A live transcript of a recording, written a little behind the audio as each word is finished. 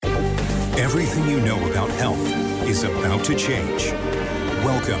Everything you know about health is about to change.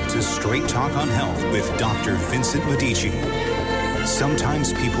 Welcome to Straight Talk on Health with Dr. Vincent Medici.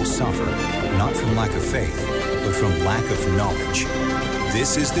 Sometimes people suffer, not from lack of faith, but from lack of knowledge.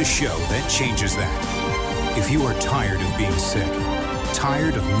 This is the show that changes that. If you are tired of being sick,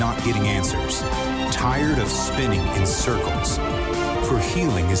 tired of not getting answers, tired of spinning in circles, for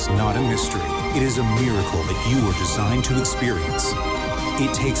healing is not a mystery. It is a miracle that you were designed to experience.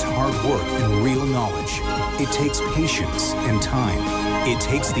 It takes hard work and real knowledge. It takes patience and time. It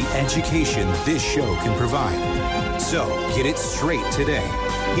takes the education this show can provide. So, get it straight today.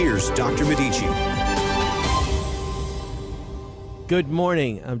 Here's Dr. Medici. Good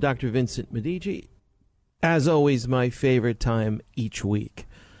morning. I'm Dr. Vincent Medici. As always, my favorite time each week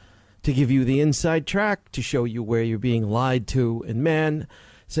to give you the inside track, to show you where you're being lied to. And man,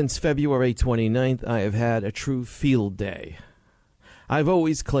 since February 29th, I have had a true field day. I've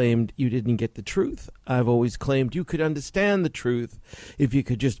always claimed you didn't get the truth. I've always claimed you could understand the truth if you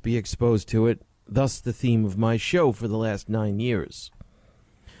could just be exposed to it. Thus the theme of my show for the last 9 years.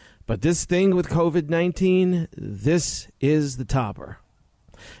 But this thing with COVID-19, this is the topper.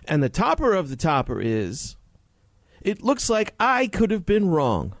 And the topper of the topper is, it looks like I could have been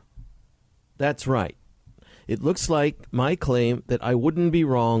wrong. That's right. It looks like my claim that I wouldn't be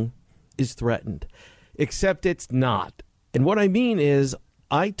wrong is threatened. Except it's not. And what I mean is,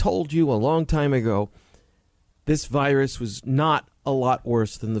 I told you a long time ago, this virus was not a lot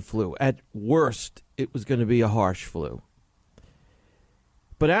worse than the flu. At worst, it was going to be a harsh flu.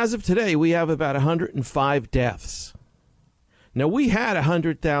 But as of today, we have about 105 deaths. Now, we had a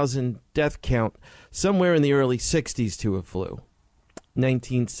 100,000 death count somewhere in the early 60s to a flu.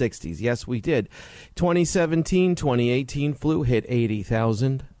 1960s. Yes, we did. 2017, 2018 flu hit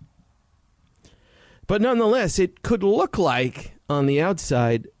 80,000. But nonetheless, it could look like on the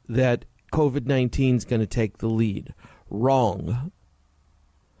outside that COVID-19 is going to take the lead. Wrong.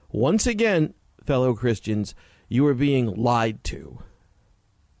 Once again, fellow Christians, you are being lied to.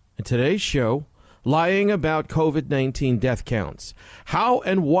 In today's show, lying about COVID-19 death counts. How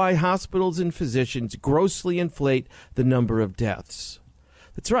and why hospitals and physicians grossly inflate the number of deaths.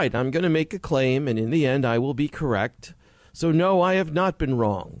 That's right, I'm going to make a claim, and in the end, I will be correct. So no, I have not been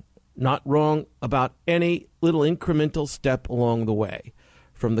wrong. Not wrong about any little incremental step along the way.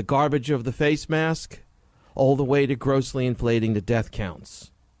 From the garbage of the face mask, all the way to grossly inflating the death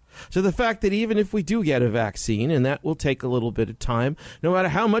counts. So the fact that even if we do get a vaccine, and that will take a little bit of time, no matter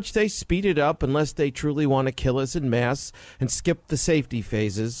how much they speed it up, unless they truly want to kill us en masse and skip the safety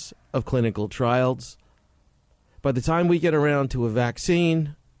phases of clinical trials, by the time we get around to a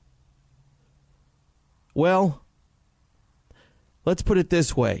vaccine, well, let's put it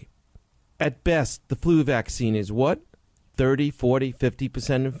this way. At best, the flu vaccine is what? 30, 40,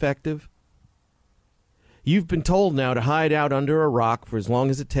 50% effective? You've been told now to hide out under a rock for as long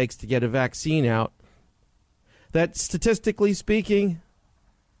as it takes to get a vaccine out. That, statistically speaking,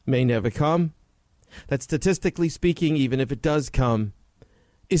 may never come. That, statistically speaking, even if it does come,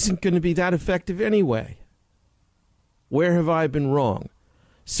 isn't going to be that effective anyway. Where have I been wrong?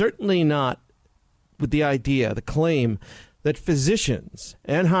 Certainly not with the idea, the claim, that physicians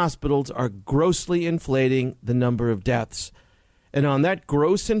and hospitals are grossly inflating the number of deaths. And on that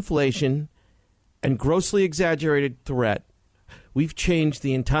gross inflation and grossly exaggerated threat, we've changed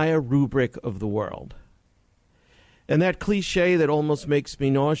the entire rubric of the world. And that cliche that almost makes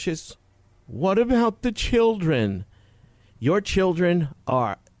me nauseous, what about the children? Your children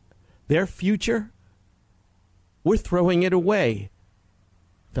are their future? We're throwing it away.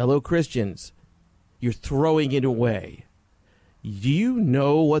 Fellow Christians, you're throwing it away. Do you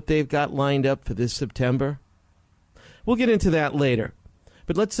know what they've got lined up for this September? We'll get into that later.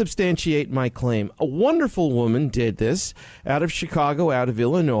 But let's substantiate my claim. A wonderful woman did this out of Chicago, out of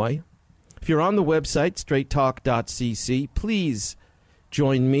Illinois. If you're on the website, straighttalk.cc, please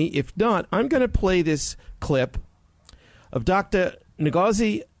join me. If not, I'm going to play this clip of Dr.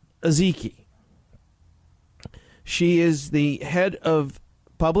 Ngozi Ezike. She is the head of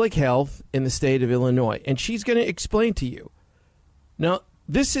public health in the state of Illinois, and she's going to explain to you. Now,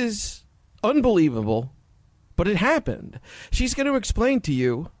 this is unbelievable, but it happened. She's going to explain to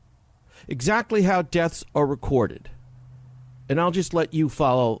you exactly how deaths are recorded. And I'll just let you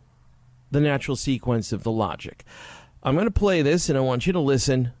follow the natural sequence of the logic. I'm going to play this, and I want you to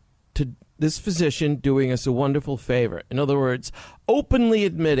listen to this physician doing us a wonderful favor. In other words, openly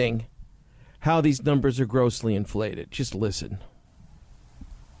admitting how these numbers are grossly inflated. Just listen.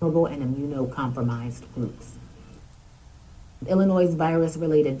 And immunocompromised groups. Illinois'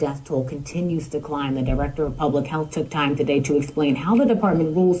 virus-related death toll continues to climb. The director of public health took time today to explain how the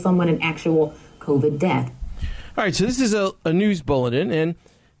department rules someone an actual COVID death. All right, so this is a news bulletin, and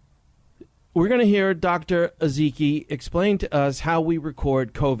we're going to hear Dr. Ezike explain to us how we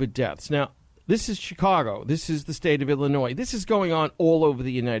record COVID deaths. Now, this is Chicago. This is the state of Illinois. This is going on all over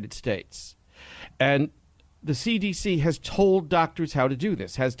the United States. And the CDC has told doctors how to do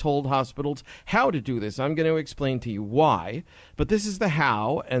this, has told hospitals how to do this. I'm going to explain to you why, but this is the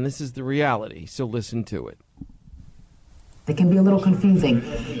how, and this is the reality, so listen to it. It can be a little confusing.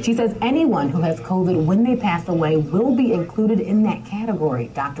 She says anyone who has COVID when they pass away will be included in that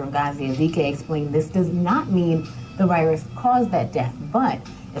category. Dr. Ngozi Ezike explained this does not mean the virus caused that death, but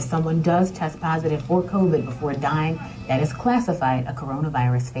if someone does test positive for COVID before dying, that is classified a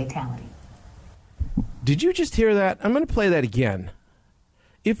coronavirus fatality. Did you just hear that? I'm going to play that again.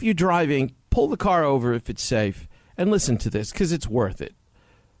 If you're driving, pull the car over if it's safe and listen to this because it's worth it.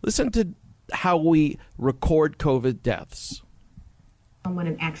 Listen to how we record COVID deaths. Someone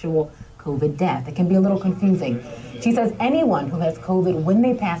an actual COVID death. It can be a little confusing. She says anyone who has COVID when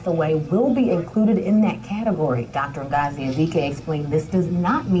they pass away will be included in that category. Dr. Ngozi Ezike explained this does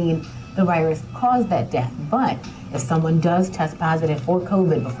not mean the virus caused that death, but if someone does test positive for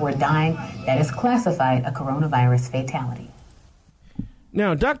COVID before dying, that is classified a coronavirus fatality.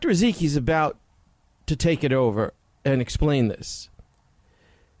 Now, Dr. Ezike is about to take it over and explain this.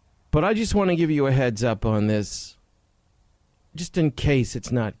 But I just want to give you a heads up on this, just in case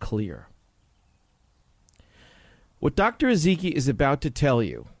it's not clear. What Dr. Ezike is about to tell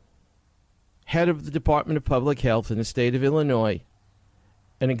you, head of the Department of Public Health in the state of Illinois,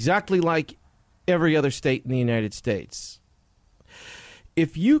 and exactly like every other state in the United States,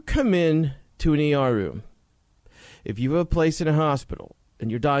 if you come in to an ER room, if you have a place in a hospital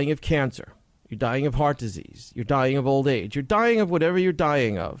and you're dying of cancer, you're dying of heart disease, you're dying of old age, you're dying of whatever you're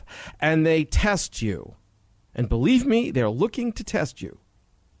dying of, and they test you, and believe me, they're looking to test you,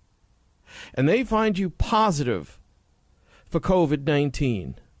 and they find you positive for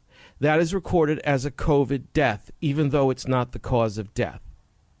COVID-19, that is recorded as a COVID death, even though it's not the cause of death.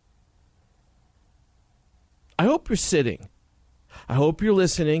 I hope you're sitting. I hope you're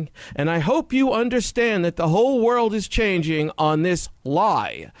listening, and I hope you understand that the whole world is changing on this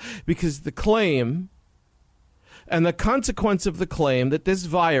lie, because the claim and the consequence of the claim that this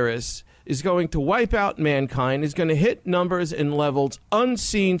virus is going to wipe out mankind is going to hit numbers and levels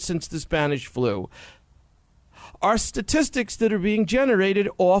unseen since the Spanish flu are statistics that are being generated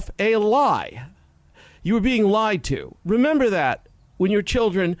off a lie. You are being lied to. Remember that when your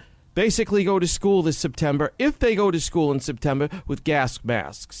children basically go to school this September, if they go to school in September with gas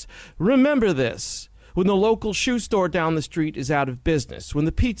masks. Remember this when the local shoe store down the street is out of business, when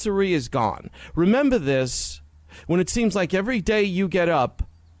the pizzeria is gone. Remember this when it seems like every day you get up,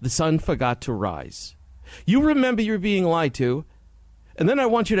 the sun forgot to rise. You remember you're being lied to, and then I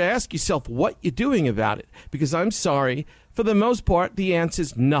want you to ask yourself what you're doing about it, because I'm sorry, for the most part, the answer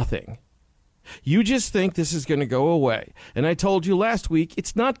is nothing. You just think this is going to go away. And I told you last week,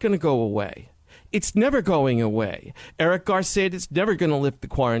 it's not going to go away. It's never going away. Eric Garcetti is never going to lift the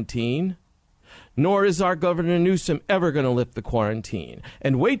quarantine. Nor is our Governor Newsom ever going to lift the quarantine.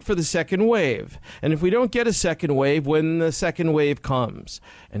 And wait for the second wave. And if we don't get a second wave, when the second wave comes.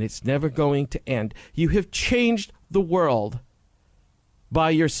 And it's never going to end. You have changed the world by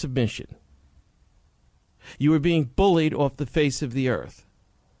your submission. You are being bullied off the face of the earth.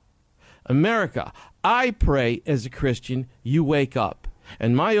 America, I pray as a Christian, you wake up.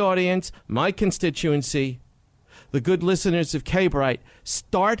 And my audience, my constituency, the good listeners of K-Bright,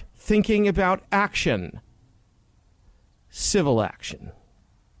 start thinking about action. Civil action.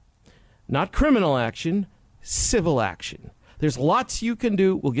 Not criminal action, civil action. There's lots you can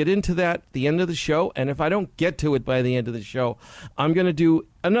do. We'll get into that at the end of the show. And if I don't get to it by the end of the show, I'm going to do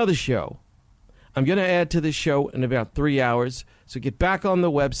another show. I'm going to add to this show in about 3 hours. So get back on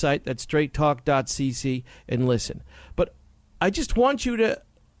the website, that's straighttalk.cc, and listen. But I just want you to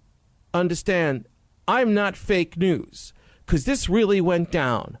understand, I'm not fake news, because this really went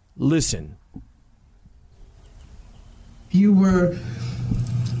down. Listen. You were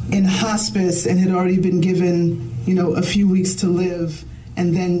in hospice and had already been given, a few weeks to live,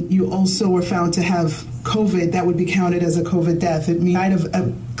 and then you also were found to have COVID. That would be counted as a COVID death. It might have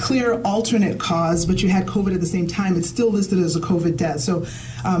a clear alternate cause, but you had COVID at the same time. It's still listed as a COVID death. So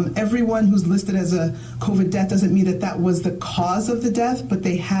everyone who's listed as a COVID death doesn't mean that that was the cause of the death, but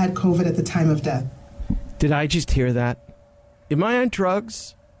they had COVID at the time of death. Did I just hear that? Am I on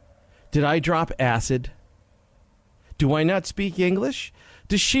drugs? Did I drop acid? Do I not speak English?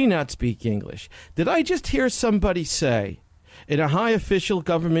 Does she not speak English? Did I just hear somebody say, in a high official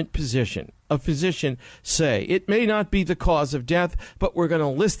government position, a physician, say, it may not be the cause of death, but we're going to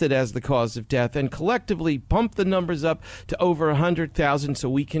list it as the cause of death and collectively bump the numbers up to over 100,000 so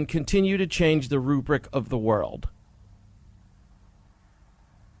we can continue to change the rubric of the world.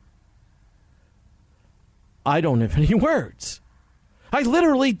 I don't have any words. I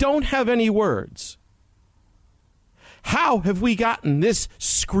literally don't have any words. How have we gotten this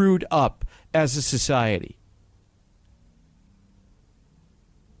screwed up as a society?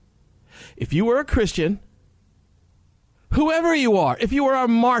 If you were a Christian, whoever you are, if you are a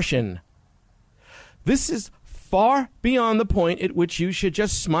Martian, this is far beyond the point at which you should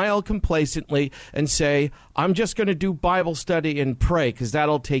just smile complacently and say, I'm just going to do Bible study and pray because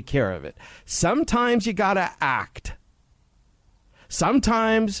that'll take care of it. Sometimes you got to act.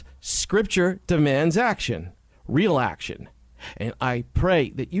 Sometimes Scripture demands action, real action. And I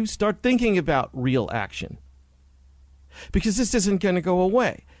pray that you start thinking about real action because this isn't going to go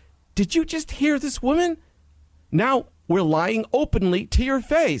away. Did you just hear this woman? Now we're lying openly to your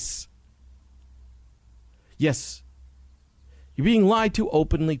face. Yes, you're being lied to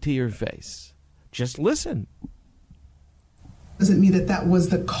openly to your face. Just listen. Doesn't mean that that was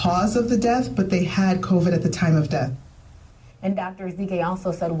the cause of the death, but they had COVID at the time of death. And Dr. Ezike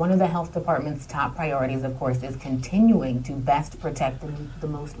also said one of the health department's top priorities, of course, is continuing to best protect the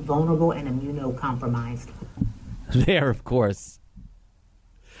most vulnerable and immunocompromised. There, of course.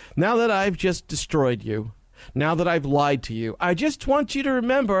 Now that I've just destroyed you, now that I've lied to you, I just want you to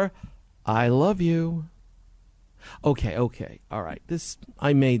remember, I love you. Okay, all right.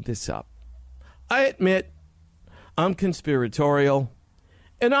 I made this up. I admit I'm conspiratorial,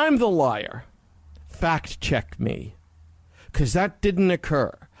 and I'm the liar. Fact check me, because that didn't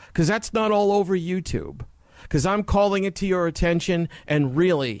occur, because that's not all over YouTube, because I'm calling it to your attention, and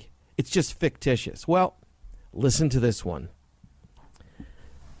really, it's just fictitious. Well, listen to this one.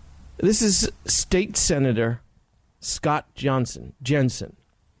 This is State Senator Scott Jensen.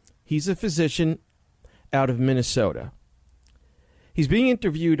 He's a physician out of Minnesota. He's being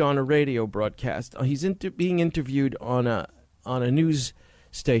interviewed on a radio broadcast. He's being interviewed on a news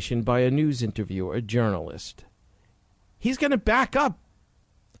station by a news interviewer, a journalist. He's going to back up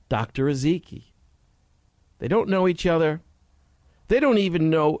Dr. Ezike. They don't know each other. They don't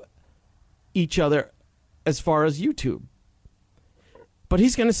even know each other as far as YouTube. But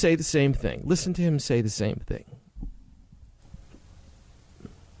he's going to say the same thing. Listen to him say the same thing.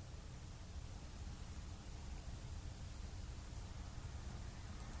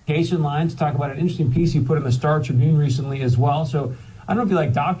 In line to talk about an interesting piece you put in the Star Tribune recently as well. So I don't know if you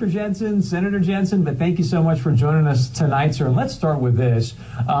like Dr. Jensen, Senator Jensen, but thank you so much for joining us tonight, sir. Let's start with this.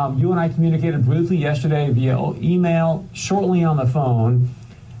 You and I communicated briefly yesterday via email, shortly on the phone.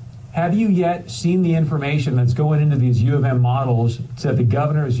 Have you yet seen the information that's going into these U of M models that the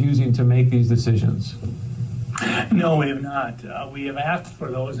governor is using to make these decisions? No, we have not. We have asked for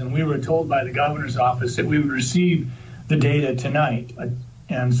those, and we were told by the governor's office that we would receive the data tonight.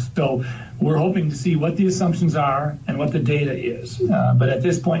 And so we're hoping to see what the assumptions are and what the data is. But at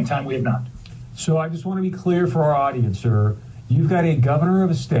this point in time, we have not. So I just want to be clear for our audience, sir. You've got a governor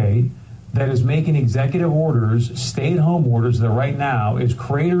of a state that is making executive orders, stay-at-home orders that right now is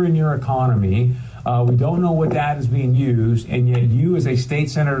cratering your economy. We don't know what data is being used, and yet you as a state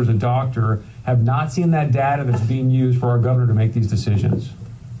senator, as a doctor, have not seen that data that's being used for our governor to make these decisions.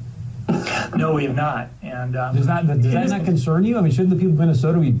 No, we have not. And does that not concern you? I mean, shouldn't the people of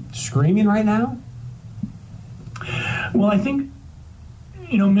Minnesota be screaming right now? Well, I think,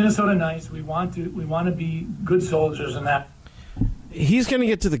 Minnesota nice. We want to be good soldiers in that. He's going to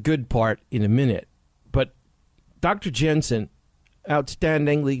get to the good part in a minute, but Dr. Jensen,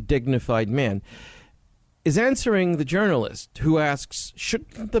 outstandingly dignified man, is answering the journalist who asks,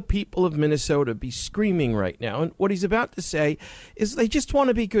 shouldn't the people of Minnesota be screaming right now? And what he's about to say is they just want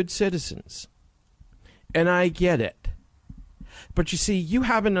to be good citizens. And I get it. But you see, you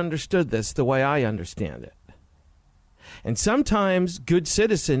haven't understood this the way I understand it. And sometimes good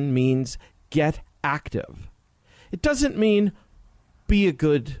citizen means get active. It doesn't mean be a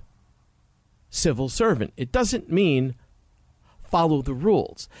good civil servant. It doesn't mean follow the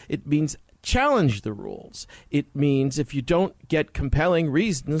rules. It means challenge the rules. It means if you don't get compelling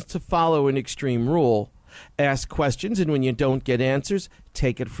reasons to follow an extreme rule, ask questions, and when you don't get answers,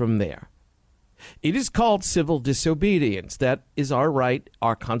 take it from there. It is called civil disobedience. That is our right,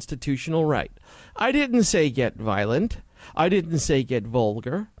 our constitutional right. I didn't say get violent. I didn't say get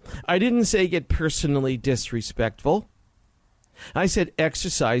vulgar. I didn't say get personally disrespectful. I said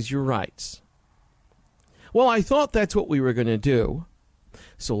exercise your rights. Well, I thought that's what we were going to do.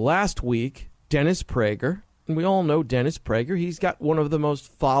 So last week, Dennis Prager, And we all know Dennis Prager. He's got one of the most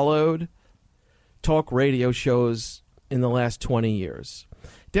followed talk radio shows in the last 20 years.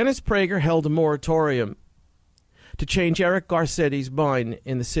 Dennis Prager held a moratorium to change Eric Garcetti's mind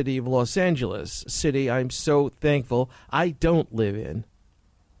in the city of Los Angeles, a city I'm so thankful I don't live in.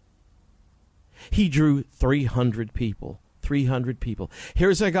 He drew 300 people. 300 people.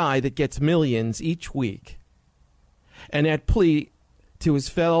 Here's a guy that gets millions each week. And at plea to his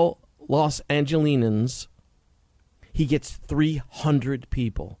fellow Los Angelinians, he gets 300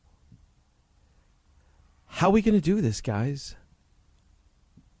 people. How are we going to do this, guys?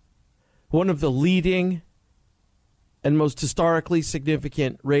 One of the leading and most historically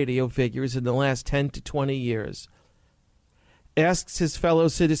significant radio figures in the last 10 to 20 years asks his fellow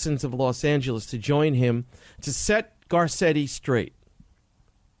citizens of Los Angeles to join him to set Garcetti straight,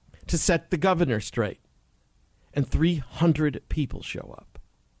 to set the governor straight, and 300 people show up.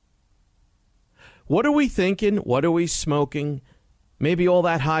 What are we thinking? What are we smoking? Maybe all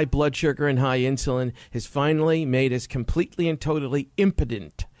that high blood sugar and high insulin has finally made us completely and totally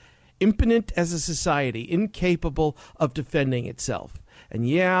impotent as a society, incapable of defending itself. And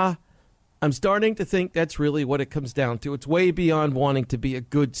yeah, I'm starting to think that's really what it comes down to. It's way beyond wanting to be a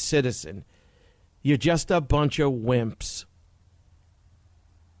good citizen. You're just a bunch of wimps.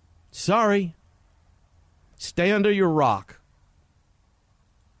 Sorry. Stay under your rock.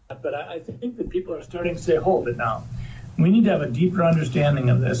 But I think that people are starting to say, hold it now. We need to have a deeper understanding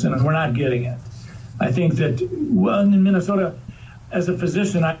of this, and we're not getting it. I think that, well, in Minnesota, as a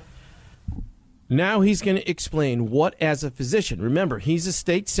physician, Now he's going to explain what, as a physician, remember, he's a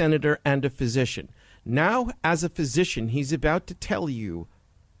state senator and a physician. Now, as a physician, he's about to tell you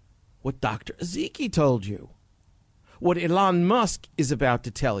what Dr. Ezeki told you, what Elon Musk is about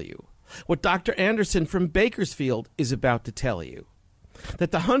to tell you, what Dr. Anderson from Bakersfield is about to tell you,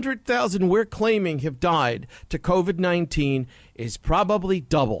 that the 100,000 we're claiming have died to COVID-19 is probably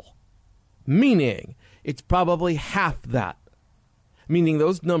double, meaning it's probably half that, meaning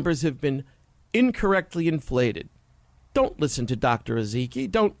those numbers have been incorrectly inflated. Don't listen to Dr. Ezeki.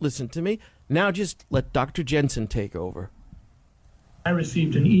 Don't listen to me. Now just let Dr. Jensen take over. I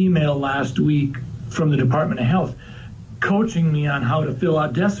received an email last week from the Department of Health coaching me on how to fill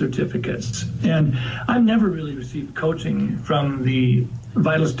out death certificates. And I've never really received coaching from the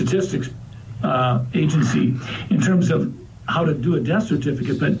Vital Statistics Agency in terms of how to do a death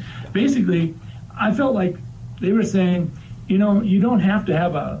certificate. But basically, I felt like they were saying, you know, you don't have to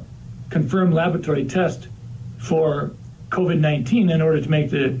have a confirmed laboratory test for COVID-19 in order to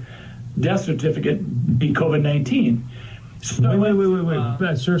make the death certificate be COVID-19. So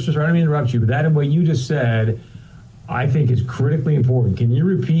Wait. Sir, I don't mean to interrupt you, but that and what you just said, I think is critically important. Can you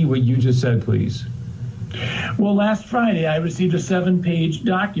repeat what you just said, please? Well, last Friday, I received a 7-page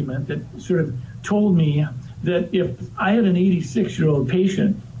document that sort of told me that if I had an 86-year-old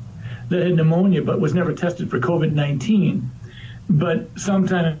patient that had pneumonia but was never tested for COVID-19, but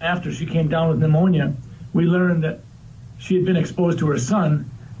sometime after she came down with pneumonia, we learned that she had been exposed to her son,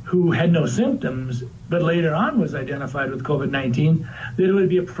 who had no symptoms, but later on was identified with COVID-19, that it would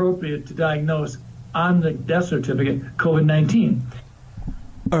be appropriate to diagnose on the death certificate COVID-19.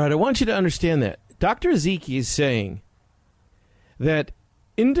 All right, I want you to understand that. Dr. Ezeki is saying that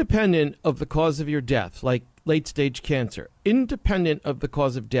independent of the cause of your death, like late-stage cancer, independent of the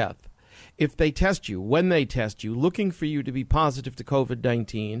cause of death, if they test you, when they test you, looking for you to be positive to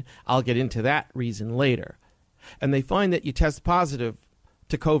COVID-19, I'll get into that reason later, and they find that you test positive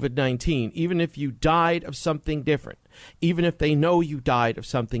to COVID-19, even if you died of something different, even if they know you died of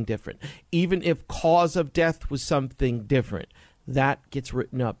something different, even if cause of death was something different, that gets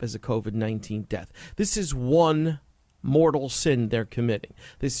written up as a COVID-19 death. This is one mortal sin they're committing.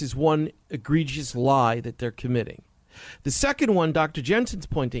 This is one egregious lie that they're committing. The second one Dr. Jensen's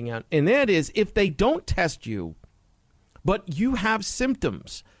pointing out, and that is if they don't test you, but you have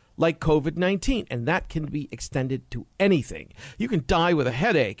symptoms like COVID-19, and that can be extended to anything. You can die with a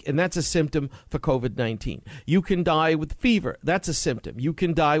headache, and that's a symptom for COVID-19. You can die with fever. That's a symptom. You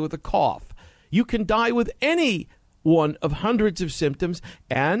can die with a cough. You can die with any one of hundreds of symptoms,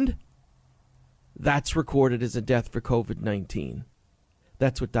 and that's recorded as a death for COVID-19.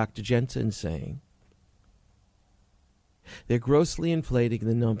 That's what Dr. Jensen's saying. They're grossly inflating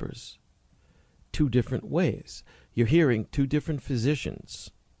the numbers two different ways. You're hearing two different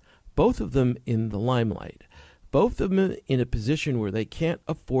physicians, both of them in the limelight, both of them in a position where they can't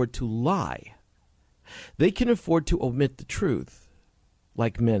afford to lie. They can afford to omit the truth,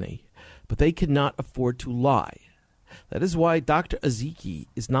 like many, but they cannot afford to lie. That is why Dr. Ezeki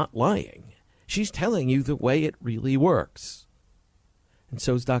is not lying. She's telling you the way it really works. And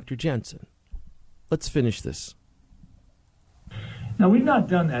so is Dr. Jensen. Let's finish this. Now, we've not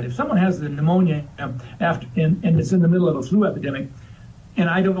done that. If someone has the pneumonia and it's in the middle of a flu epidemic, and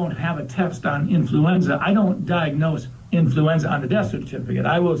I don't have a test on influenza, I don't diagnose influenza on the death certificate.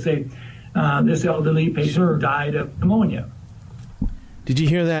 I will say this elderly patient died of pneumonia. Did you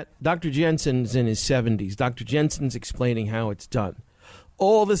hear that? Dr. Jensen's in his 70s. Dr. Jensen's explaining how it's done.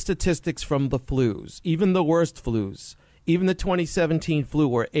 All the statistics from the flus, even the worst flus, even the 2017 flu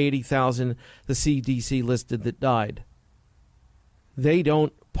where 80,000 the CDC listed that died, they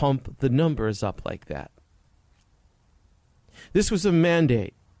don't pump the numbers up like that. This was a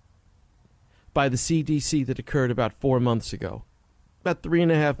mandate by the CDC that occurred about 4 months ago, about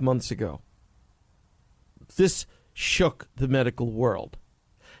 3.5 months ago. This shook the medical world,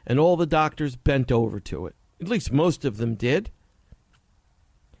 and all the doctors bent over to it. At least most of them did.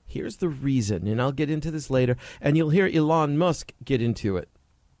 Here's the reason, and I'll get into this later, and you'll hear Elon Musk get into it.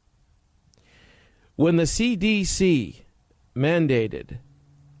 When the CDC mandated,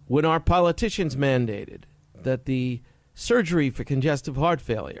 when our politicians mandated that the surgery for congestive heart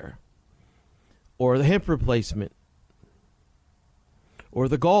failure or the hip replacement or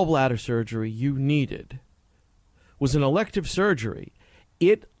the gallbladder surgery you needed was an elective surgery,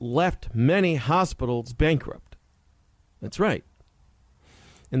 it left many hospitals bankrupt. That's right.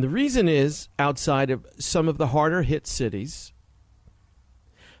 And the reason is, outside of some of the harder hit cities,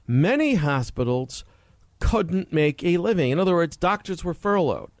 many hospitals couldn't make a living. In other words, doctors were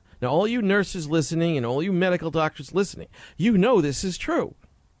furloughed. Now, all you nurses listening and all you medical doctors listening, you know this is true.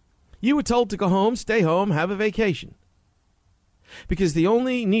 You were told to go home, stay home, have a vacation. Because the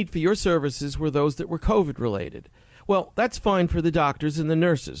only need for your services were those that were COVID related. Well, that's fine for the doctors and the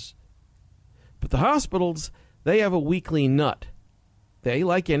nurses. But the hospitals, they have a weekly nut. They,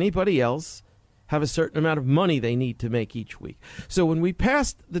 like anybody else, have a certain amount of money they need to make each week. So when we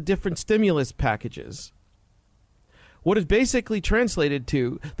passed the different stimulus packages, what it basically translated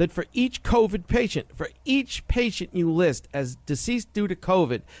to that for each COVID patient, for each patient you list as deceased due to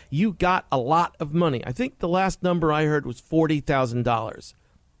COVID, you got a lot of money. I think the last number I heard was $40,000.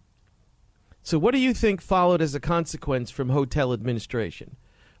 So what do you think followed as a consequence from hotel administration?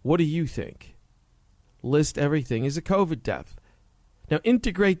 What do you think? List everything as a COVID death. Now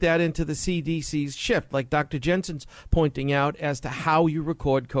integrate that into the CDC's shift, like Dr. Jensen's pointing out, as to how you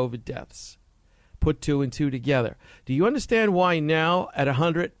record COVID deaths. Put 2 and 2 together. Do you understand why now at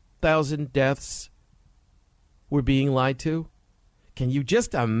 100,000 deaths we're being lied to? Can you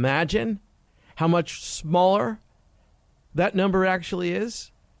just imagine how much smaller that number actually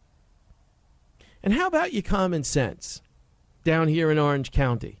is? And how about your common sense down here in Orange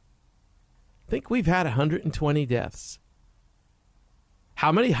County? I think we've had 120 deaths.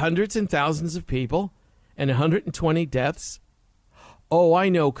 How many hundreds and thousands of people and 120 deaths? Oh, I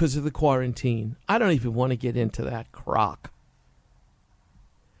know, because of the quarantine. I don't even want to get into that crock.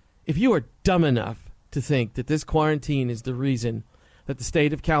 If you are dumb enough to think that this quarantine is the reason that the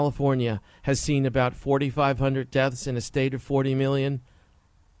state of California has seen about 4,500 deaths in a state of 40 million,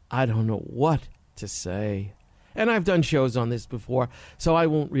 I don't know what to say. And I've done shows on this before, so I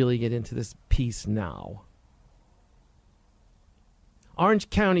won't really get into this piece now. Orange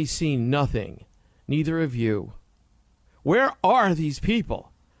County's seen nothing, neither of you. Where are these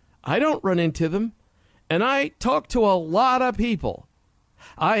people? I don't run into them, and I talk to a lot of people.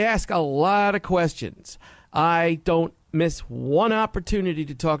 I ask a lot of questions. I don't miss one opportunity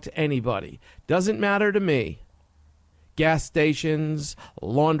to talk to anybody. Doesn't matter to me. Gas stations,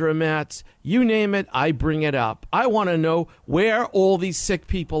 laundromats, you name it, I bring it up. I want to know where all these sick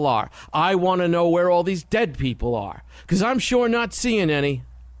people are. I want to know where all these dead people are, because I'm sure not seeing any.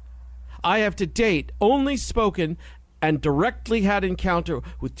 I have to date only spoken and directly had encounter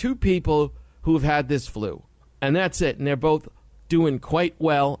with 2 people who have had this flu. And that's it. And they're both doing quite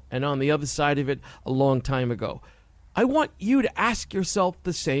well and on the other side of it a long time ago. I want you to ask yourself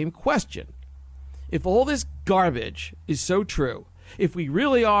the same question. If all this garbage is so true, if we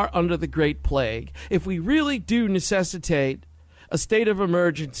really are under the Great Plague, if we really do necessitate a state of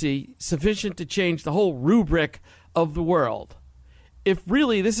emergency sufficient to change the whole rubric of the world, if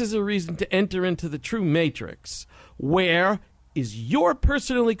really this is a reason to enter into the true matrix, where is your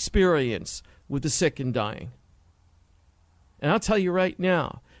personal experience with the sick and dying? And I'll tell you right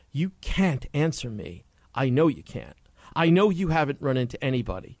now, you can't answer me. I know you can't. I know you haven't run into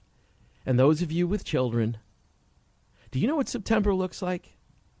anybody. And those of you with children, do you know what September looks like?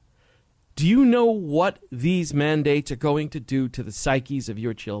 Do you know what these mandates are going to do to the psyches of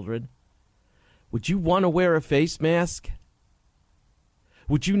your children? Would you want to wear a face mask?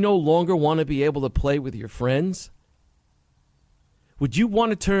 Would you no longer want to be able to play with your friends? Would you want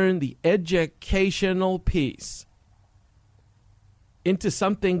to turn the educational piece into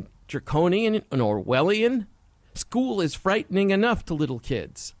something draconian and Orwellian? School is frightening enough to little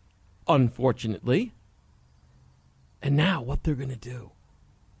kids, unfortunately. And now what they're going to do.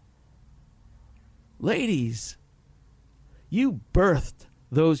 Ladies, you birthed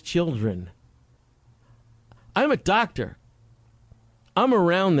those children. I'm a doctor. I'm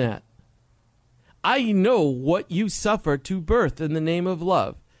around that. I know what you suffer to birth in the name of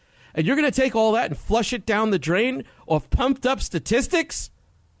love. And you're going to take all that and flush it down the drain of pumped up statistics?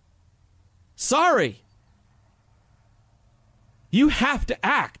 Sorry. You have to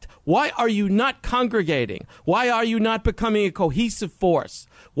act. Why are you not congregating? Why are you not becoming a cohesive force?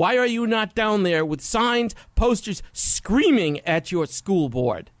 Why are you not down there with signs, posters, screaming at your school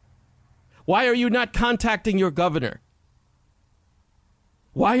board? Why are you not contacting your governor?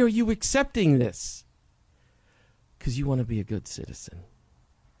 Why are you accepting this? Because you want to be a good citizen.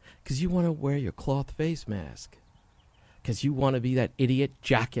 Because you want to wear your cloth face mask. Because you want to be that idiot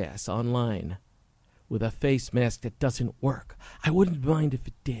jackass online with a face mask that doesn't work. I wouldn't mind if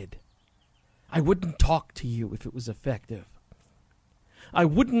it did. I wouldn't talk to you if it was effective. I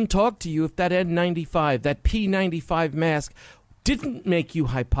wouldn't talk to you if that N95, that P95 mask didn't make you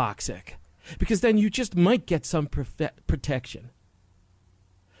hypoxic. Because then you just might get some protection.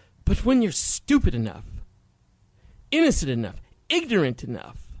 But when you're stupid enough, innocent enough, ignorant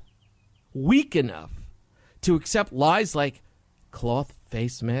enough, weak enough to accept lies like cloth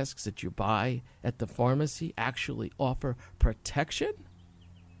face masks that you buy at the pharmacy actually offer protection,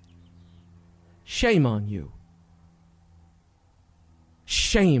 shame on you.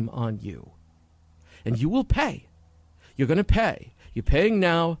 Shame on you. And you will pay. You're going to pay. You're paying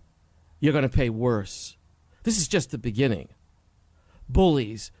now. You're going to pay worse. This is just the beginning.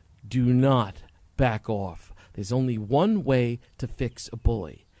 Bullies do not back off. There's only one way to fix a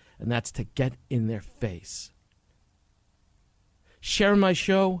bully, and that's to get in their face. Share my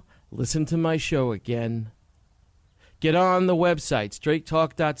show. Listen to my show again. Get on the website,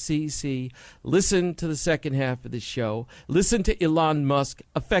 straighttalk.cc. Listen to the second half of the show. Listen to Elon Musk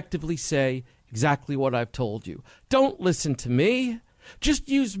effectively say exactly what I've told you. Don't listen to me. Just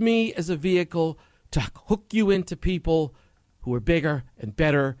use me as a vehicle to hook you into people who are bigger and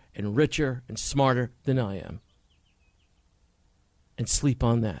better and richer and smarter than I am. And sleep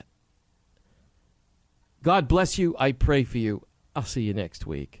on that. God bless you. I pray for you. I'll see you next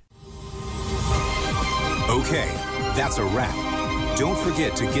week. Okay, that's a wrap. Don't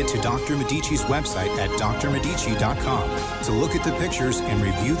forget to get to Dr. Medici's website at drmedici.com to look at the pictures and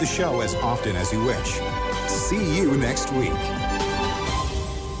review the show as often as you wish. See you next week.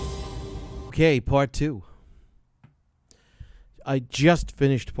 Okay, part 2. I just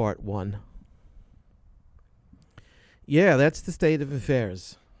finished part 1. Yeah, that's the state of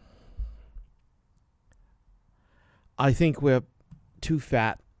affairs. I think we're too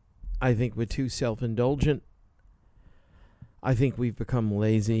fat. I think we're too self-indulgent. I think we've become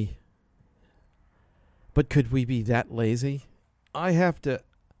lazy. But could we be that lazy? I have to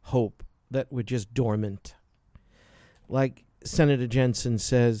hope that we're just dormant. Like Senator Jensen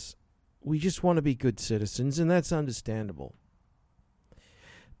says, we just want to be good citizens, and that's understandable.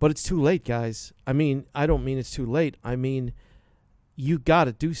 But it's too late, guys. I mean, I don't mean it's too late. I mean, you got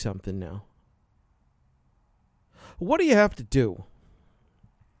to do something now. What do you have to do?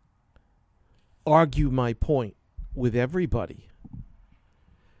 Argue my point with everybody.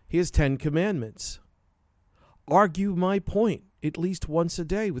 Here's 10 commandments. Argue my point at least once a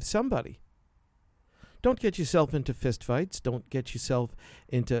day with somebody. Don't get yourself into fistfights. Don't get yourself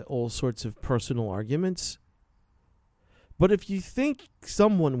into all sorts of personal arguments. But if you think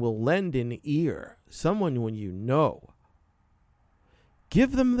someone will lend an ear, someone when you know,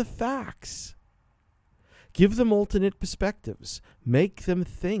 give them the facts. Give them alternate perspectives. Make them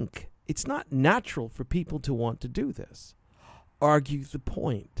think. It's not natural for people to want to do this. Argue the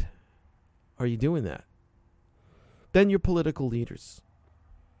point. Are you doing that? Then your political leaders.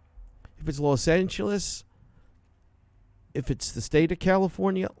 If it's Los Angeles, if it's the state of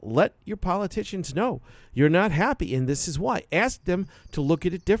California, let your politicians know you're not happy, and this is why. Ask them to look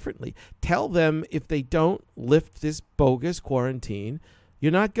at it differently. Tell them if they don't lift this bogus quarantine,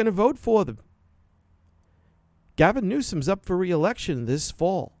 you're not going to vote for them. Gavin Newsom's up for re-election this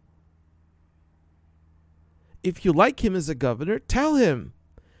fall. If you like him as a governor, tell him,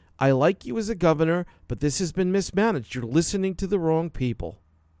 I like you as a governor, but this has been mismanaged. You're listening to the wrong people.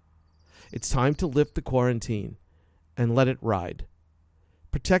 It's time to lift the quarantine and let it ride.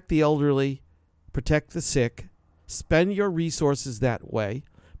 Protect the elderly, protect the sick, spend your resources that way,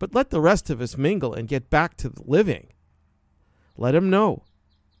 but let the rest of us mingle and get back to living. Let them know.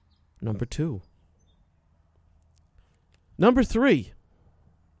 Number 2. Number 3.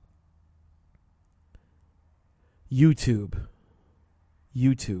 YouTube.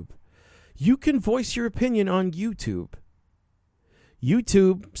 You can voice your opinion on YouTube.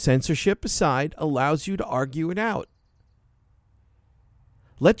 YouTube, censorship aside, allows you to argue it out.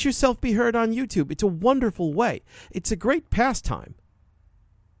 Let yourself be heard on YouTube. It's a wonderful way. It's a great pastime.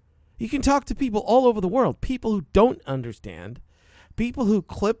 You can talk to people all over the world, people who don't understand, people who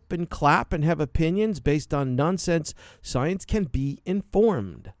clip and clap and have opinions based on nonsense. Science can be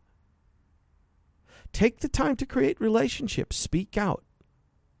informed. Take the time to create relationships. Speak out.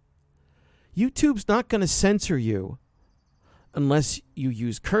 YouTube's not going to censor you unless you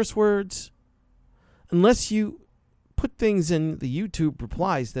use curse words, unless you put things in the YouTube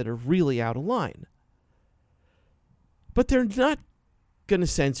replies that are really out of line. But they're not going to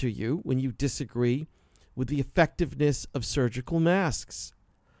censor you when you disagree with the effectiveness of surgical masks.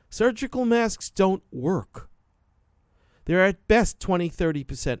 Surgical masks don't work. They're at best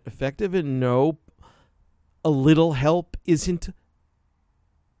 20-30% effective, and no, a little help isn't.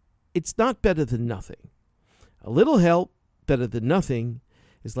 It's not better than nothing. A little help, better than nothing,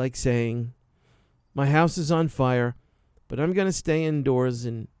 is like saying, my house is on fire, but I'm going to stay indoors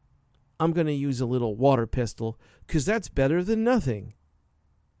and I'm going to use a little water pistol because that's better than nothing.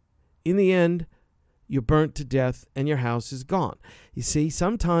 In the end, you're burnt to death and your house is gone. You see,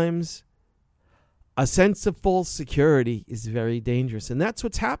 sometimes a sense of false security is very dangerous, and that's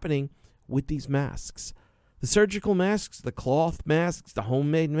what's happening with these masks. The surgical masks, the cloth masks, the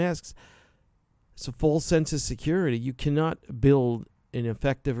homemade masks, it's a false sense of security. You cannot build an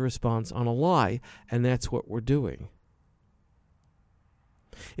effective response on a lie, and that's what we're doing.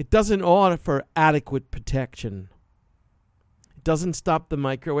 It doesn't offer adequate protection. It doesn't stop the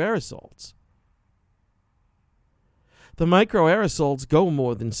microaerosols. The microaerosols go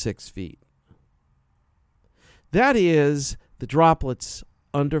more than 6 feet. That is the droplets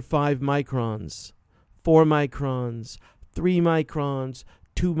under 5 microns, 4 microns, 3 microns,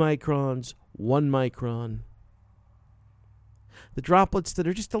 2 microns, 1 micron. The droplets that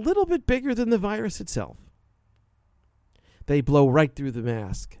are just a little bit bigger than the virus itself. They blow right through the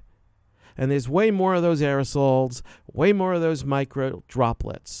mask. And there's way more of those aerosols, way more of those micro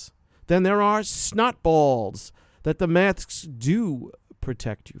droplets than there are snot balls that the masks do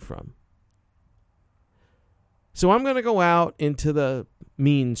protect you from. So I'm going to go out into the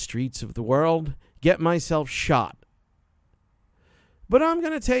mean streets of the world, get myself shot. But I'm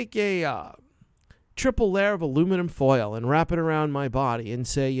going to take a triple layer of aluminum foil and wrap it around my body and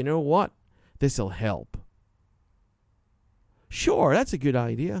say, you know what? This'll help. Sure, that's a good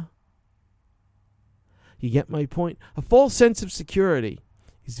idea. You get my point? A false sense of security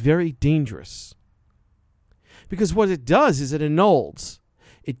is very dangerous. Because what it does is it annuls.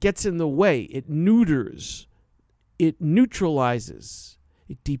 It gets in the way. It neuters. It neutralizes.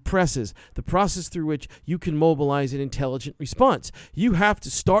 It depresses the process through which you can mobilize an intelligent response. You have to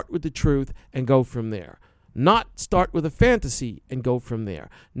start with the truth and go from there. Not start with a fantasy and go from there.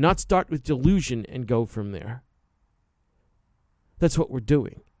 Not start with delusion and go from there. That's what we're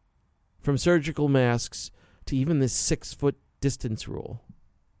doing. From surgical masks to even this 6-foot distance rule.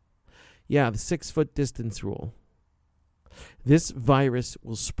 Yeah, the 6-foot distance rule. This virus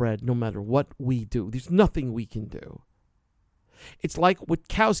will spread no matter what we do. There's nothing we can do. It's like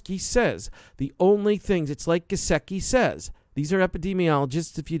Witkowski says. The only things, it's like Gesicki says. These are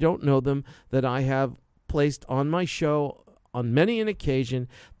epidemiologists, if you don't know them, that I have placed on my show on many an occasion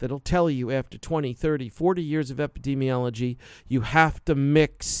that'll tell you after 20, 30, 40 years of epidemiology, you have to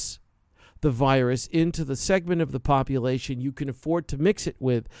mix the virus into the segment of the population you can afford to mix it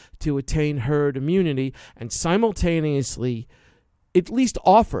with to attain herd immunity and simultaneously at least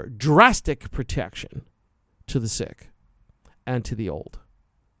offer drastic protection to the sick and to the old.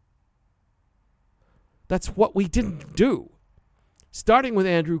 That's what we didn't do. Starting with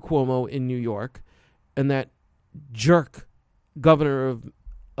Andrew Cuomo in New York and that jerk governor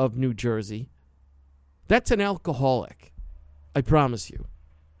of New Jersey. That's an alcoholic, I promise you.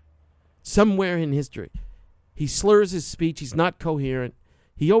 Somewhere in history. He slurs his speech. He's not coherent.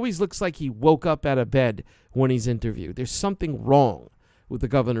 He always looks like he woke up out of bed when he's interviewed. There's something wrong with the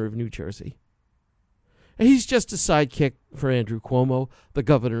governor of New Jersey. And he's just a sidekick for Andrew Cuomo, the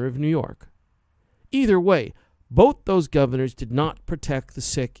governor of New York. Either way, both those governors did not protect the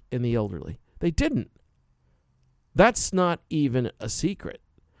sick and the elderly. They didn't. That's not even a secret.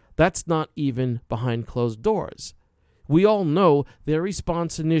 That's not even behind closed doors. We all know their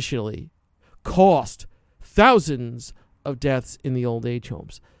response initially cost thousands of deaths in the old age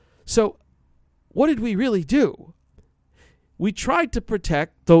homes. So what did we really do? We tried to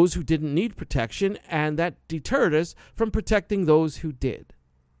protect those who didn't need protection, and that deterred us from protecting those who did.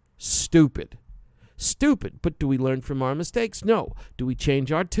 Stupid. Stupid. But do we learn from our mistakes? No. Do we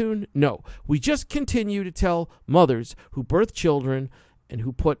change our tune? No. We just continue to tell mothers who birth children and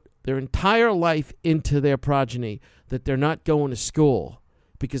who put their entire life into their progeny that they're not going to school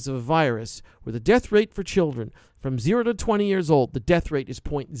because of a virus where the death rate for children from 0 to 20 years old, the death rate is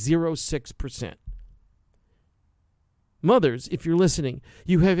 0.06%. Mothers, if you're listening,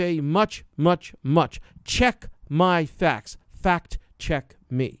 you have a much check my facts. Fact check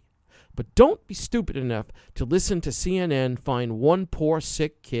me. But don't be stupid enough to listen to CNN find one poor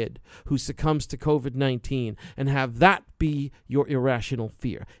sick kid who succumbs to COVID-19 and have that be your irrational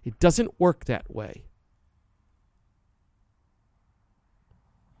fear. It doesn't work that way.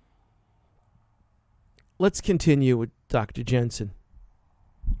 Let's continue with Dr. Jensen.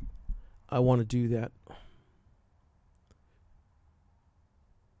 I want to do that.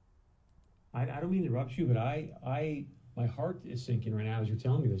 I don't mean to interrupt you, but my heart is sinking right now as you're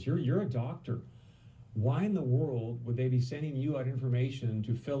telling me this. You're a doctor. Why in the world would they be sending you out information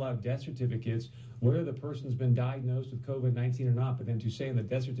to fill out death certificates, whether the person's been diagnosed with COVID-19 or not, but then to say in the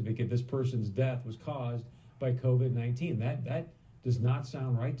death certificate this person's death was caused by COVID-19? That does not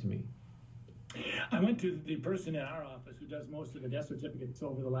sound right to me. I went to the person in our office who does most of the death certificates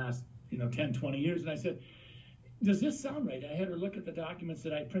over the last 10, 20 years, and I said, does this sound right? I had her look at the documents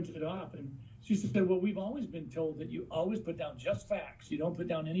that I printed off, and she said, well, we've always been told that you always put down just facts. You don't put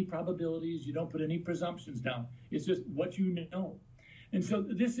down any probabilities. You don't put any presumptions down. It's just what you know. And so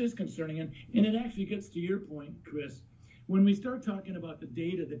this is concerning, and it actually gets to your point, Chris. When we start talking about the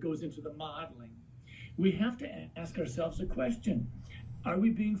data that goes into the modeling, we have to ask ourselves a question. Are we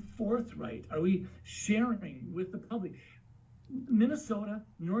being forthright? Are we sharing with the public? Minnesota,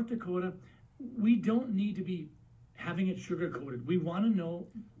 North Dakota, we don't need to be having it sugar-coated. We want to know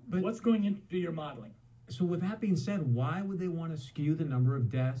what's going into your modeling. So with that being said, why would they want to skew the number of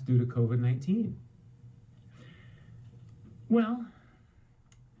deaths due to COVID-19? Well,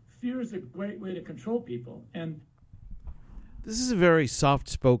 fear is a great way to control people. And this is a very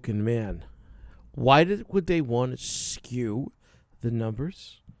soft-spoken man. Why would they want to skew the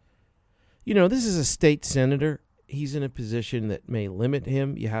numbers? This is a state senator. He's in a position that may limit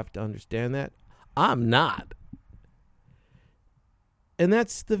him. You have to understand that. I'm not. And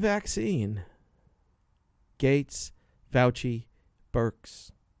that's the vaccine. Gates, Fauci, Birx.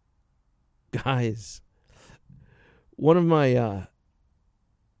 Guys, one of my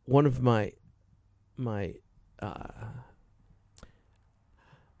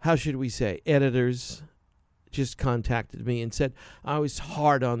how should we say, editors just contacted me and said I was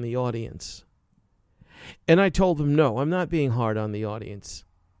hard on the audience. And I told them, no, I'm not being hard on the audience.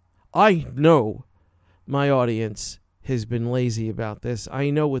 I know my audience has been lazy about this. I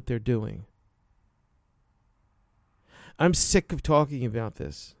know what they're doing. I'm sick of talking about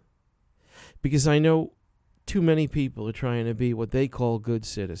this because I know too many people are trying to be what they call good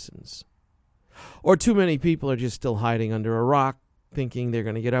citizens. Or too many people are just still hiding under a rock thinking they're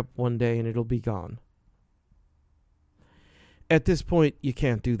going to get up one day and it'll be gone. At this point, you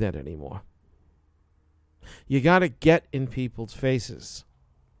can't do that anymore. You got to get in people's faces.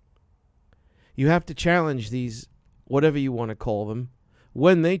 You have to challenge these, whatever you want to call them,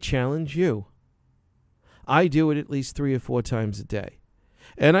 when they challenge you. I do it at least 3 or 4 times a day.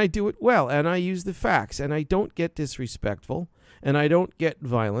 And I do it well, and I use the facts, and I don't get disrespectful, and I don't get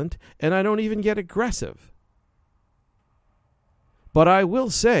violent, and I don't even get aggressive. But I will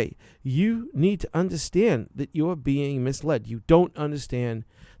say, you need to understand that you're being misled. You don't understand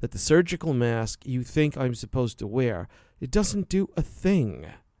that the surgical mask you think I'm supposed to wear, it doesn't do a thing.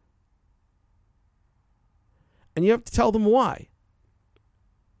 And you have to tell them why.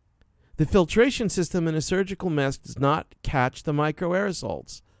 The filtration system in a surgical mask does not catch the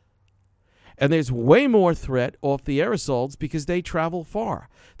microaerosols. And there's way more threat off the aerosols because they travel far.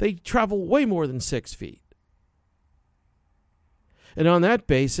 They travel way more than 6 feet. And on that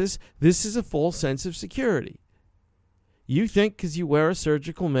basis, this is a false sense of security. You think because you wear a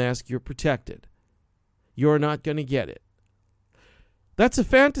surgical mask, you're protected. You're not going to get it. That's a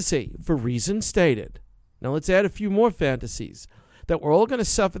fantasy for reasons stated. Now let's add a few more fantasies. That we're all going to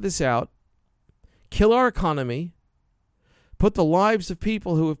suffer this out, kill our economy, put the lives of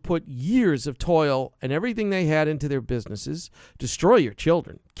people who have put years of toil and everything they had into their businesses, destroy your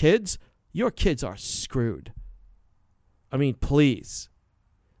children. Kids, your kids are screwed. I mean, please.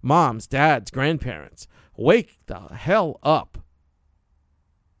 Moms, dads, grandparents, wake the hell up.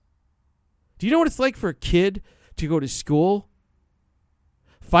 Do you know what it's like for a kid to go to school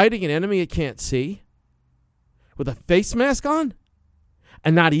fighting an enemy it can't see? with a face mask on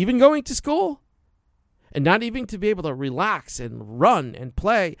and not even going to school and not even to be able to relax and run and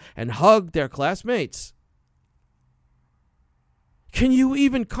play and hug their classmates. Can you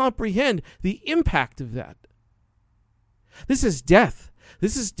even comprehend the impact of that? This is death.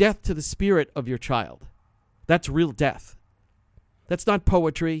 This is death to the spirit of your child. That's real death. That's not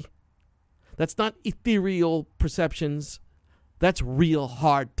poetry. That's not ethereal perceptions. That's real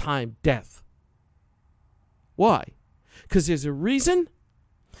hard time death. Why? Because there's a reason?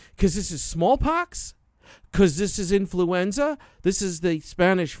 Because this is smallpox? Because this is influenza? This is the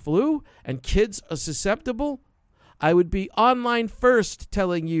Spanish flu? And kids are susceptible? I would be online first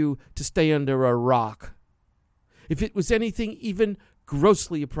telling you to stay under a rock if it was anything even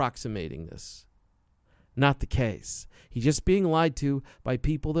grossly approximating this. Not the case. He's just being lied to by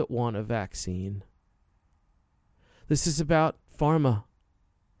people that want a vaccine. This is about pharma.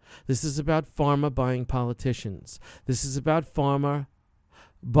 This is about pharma buying politicians. This is about pharma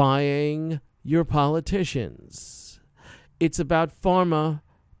buying your politicians. It's about pharma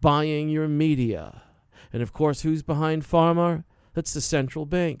buying your media. And of course, who's behind pharma? That's the central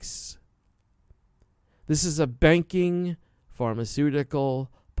banks. This is a banking,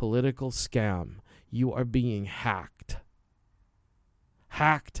 pharmaceutical, political scam. You are being hacked.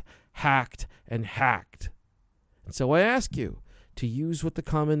 Hacked, and hacked. And so I ask you to use what the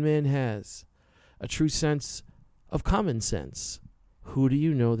common man has, a true sense of common sense. Who do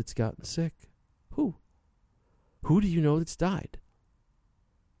you know that's gotten sick? Who? Who do you know that's died?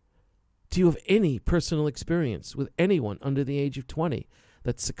 Do you have any personal experience with anyone under the age of 20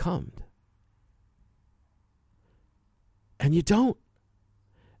 that succumbed? And you don't.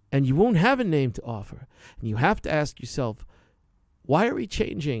 And you won't have a name to offer. And you have to ask yourself, why are we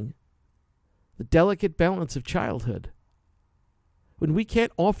changing the delicate balance of childhood when we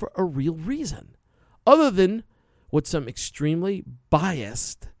can't offer a real reason other than what some extremely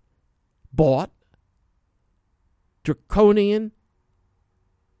biased, bought, draconian,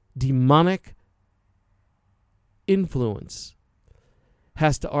 demonic influence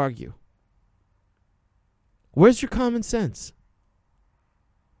has to argue? Where's your common sense?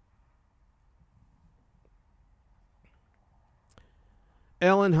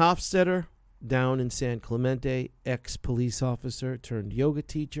 Ellen Hofstetter, down in San Clemente, ex-police officer turned yoga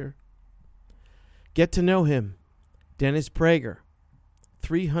teacher. Get to know him. Dennis Prager,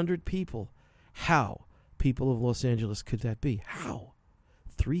 300 people. How, people of Los Angeles, could that be? How?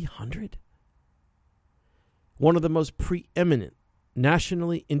 300? One of the most preeminent,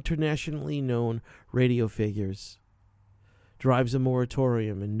 nationally, internationally known radio figures drives a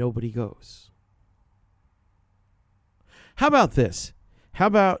moratorium and nobody goes. How about this? How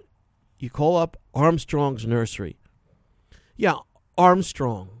about you call up Armstrong's Nursery? Yeah,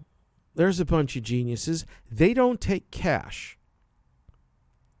 Armstrong. There's a bunch of geniuses. They don't take cash.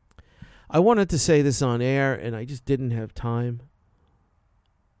 I wanted to say this on air, and I just didn't have time.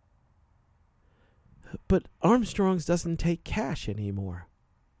 But Armstrong's doesn't take cash anymore.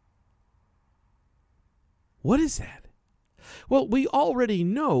 What is that? Well, we already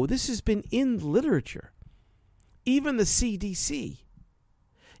know this has been in literature. Even the CDC.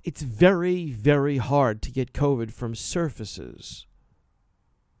 It's very, very hard to get COVID from surfaces.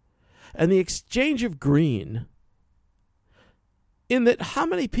 And the exchange of green, in that how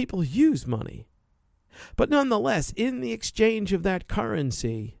many people use money? But nonetheless, in the exchange of that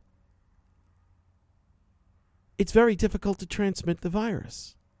currency, it's very difficult to transmit the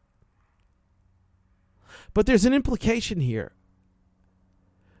virus. But there's an implication here.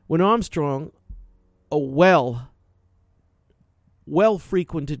 When Armstrong, a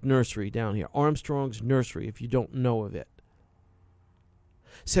well-frequented nursery down here, Armstrong's Nursery, if you don't know of it,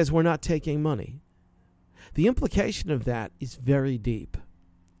 says we're not taking money, the implication of that is very deep.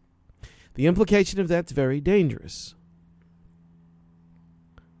 The implication of that's very dangerous.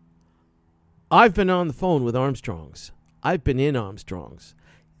 I've been on the phone with Armstrong's. I've been in Armstrong's.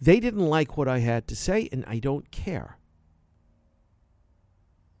 They didn't like what I had to say, and I don't care.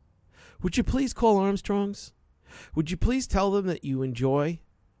 Would you please call Armstrong's? Would you please tell them that you enjoy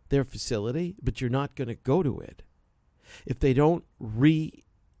their facility, but you're not going to go to it if they don't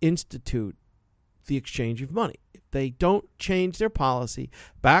reinstitute the exchange of money? If they don't change their policy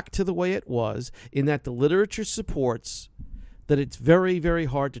back to the way it was, in that the literature supports that it's very, very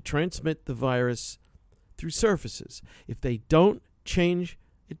hard to transmit the virus through surfaces. If they don't change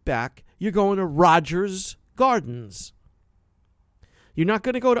it back, you're going to Rogers Gardens. You're not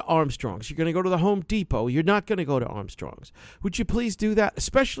going to go to Armstrong's. You're going to go to the Home Depot. You're not going to go to Armstrong's. Would you please do that?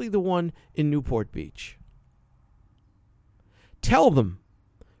 Especially the one in Newport Beach. Tell them,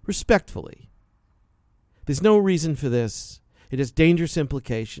 respectfully, There's no reason for this. It has dangerous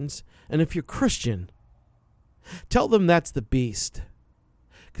implications. And if you're Christian, tell them that's the beast.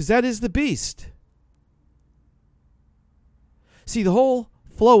 Because that is the beast. See, the whole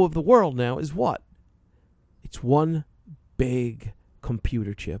flow of the world now is what? It's one big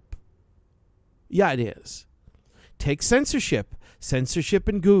computer chip. Yeah, it is. Take censorship. Censorship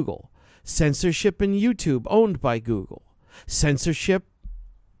in Google. Censorship in YouTube, owned by Google. Censorship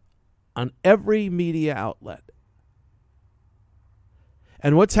on every media outlet.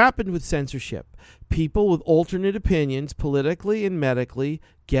 And what's happened with censorship? People with alternate opinions, politically and medically,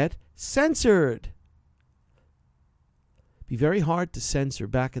 get censored. It'd be very hard to censor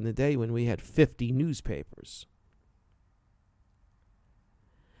back in the day when we had 50 newspapers.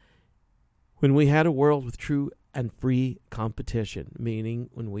 When we had a world with true and free competition, meaning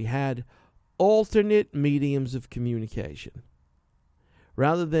when we had alternate mediums of communication,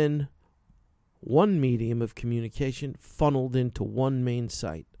 rather than one medium of communication funneled into one main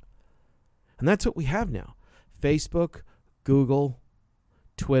site. And that's what we have now. Facebook, Google,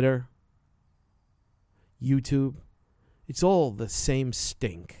 Twitter, YouTube. It's all the same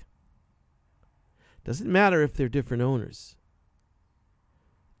stink. Doesn't matter if they're different owners.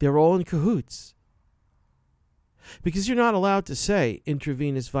 They're all in cahoots. Because you're not allowed to say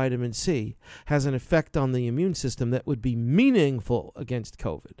intravenous vitamin C has an effect on the immune system that would be meaningful against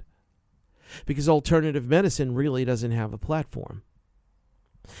COVID. Because alternative medicine really doesn't have a platform.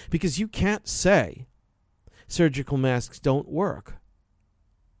 Because you can't say surgical masks don't work.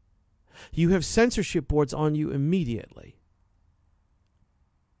 You have censorship boards on you immediately.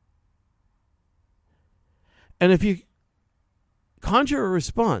 And if you conjure a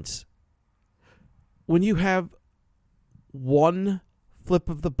response, when you have one flip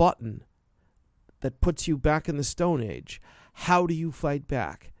of the button that puts you back in the Stone Age, how do you fight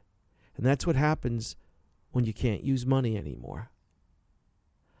back? And that's what happens when you can't use money anymore.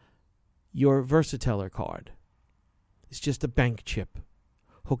 Your Versateller card is just a bank chip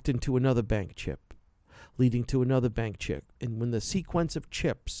hooked into another bank chip, leading to another bank chip. And when the sequence of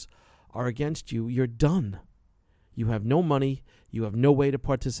chips are against you, you're done. You have no money. You have no way to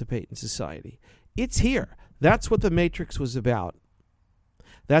participate in society. It's here. That's what the Matrix was about.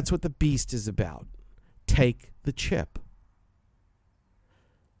 That's what the beast is about. Take the chip.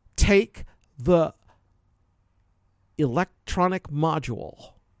 Take the electronic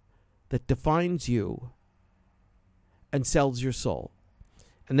module that defines you and sells your soul.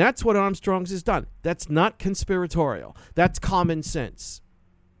 And that's what Armstrong's has done. That's not conspiratorial. That's common sense.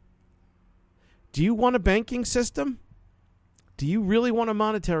 Do you want a banking system? Do you really want a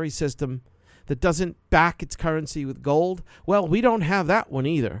monetary system that doesn't back its currency with gold? Well, we don't have that one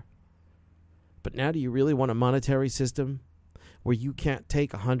either. But now do you really want a monetary system where you can't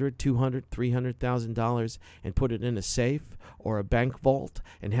take $100,000, $200,000, $300,000 and put it in a safe or a bank vault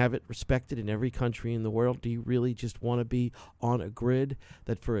and have it respected in every country in the world? Do you really just want to be on a grid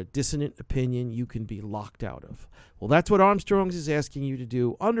that for a dissonant opinion you can be locked out of? Well, that's what Armstrong's is asking you to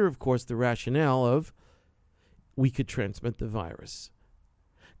do under, of course, the rationale of we could transmit the virus.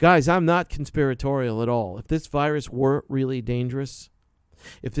 Guys, I'm not conspiratorial at all. If this virus were really dangerous,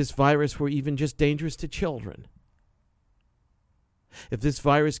 if this virus were even just dangerous to children, if this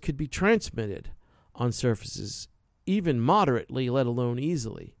virus could be transmitted on surfaces, even moderately, let alone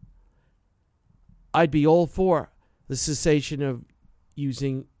easily, I'd be all for the cessation of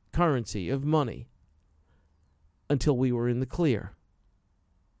using currency, of money, until we were in the clear.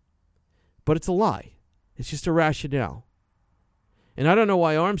 But it's a lie. It's just a rationale. And I don't know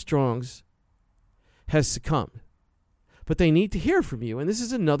why Armstrong's has succumbed. But they need to hear from you. And this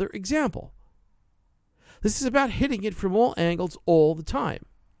is another example. This is about hitting it from all angles all the time.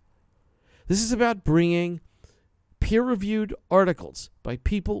 This is about bringing peer-reviewed articles by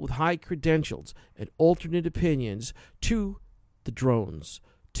people with high credentials and alternate opinions to the drones,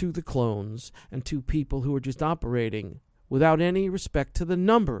 to the clones, and to people who are just operating without any respect to the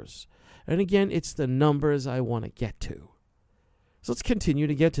numbers. And again, it's the numbers I want to get to. So let's continue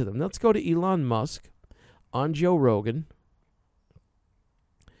to get to them. Let's go to Elon Musk on Joe Rogan.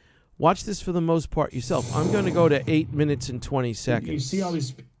 Watch this for the most part yourself. I'm going to go to 8 minutes and 20 seconds. You see all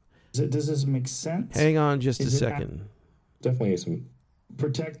these... Does this make sense? Hang on just a second. Definitely some...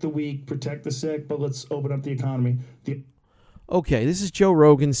 Protect the weak, protect the sick, but let's open up the economy. Okay, this is Joe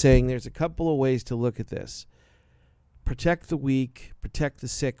Rogan saying there's a couple of ways to look at this. Protect the weak, protect the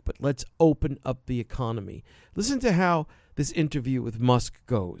sick, but let's open up the economy. Listen to how this interview with Musk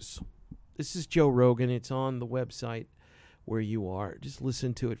goes. This is Joe Rogan. It's on the website where you are. Just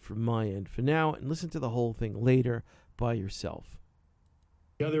listen to it from my end for now and listen to the whole thing later by yourself.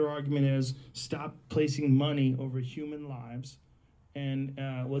 The other argument is stop placing money over human lives, and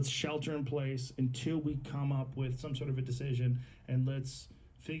let's shelter in place until we come up with some sort of a decision, and let's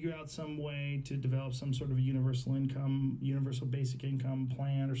figure out some way to develop some sort of a universal basic income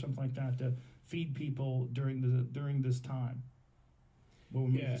plan or something like that to feed people during this time when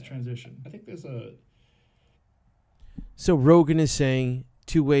we make this transition. I think there's So Rogan is saying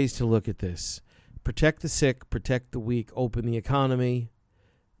two ways to look at this. Protect the sick, protect the weak, open the economy.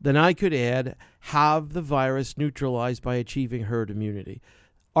 Then I could add, have the virus neutralized by achieving herd immunity.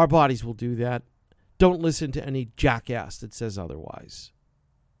 Our bodies will do that. Don't listen to any jackass that says otherwise.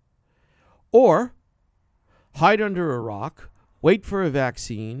 Or hide under a rock, wait for a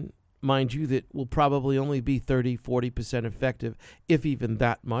vaccine, mind you, that will probably only be 30-40% effective, if even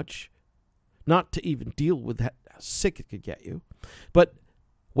that much. Not to even deal with how sick it could get you. But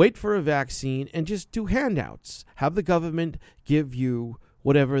wait for a vaccine and just do handouts. Have the government give you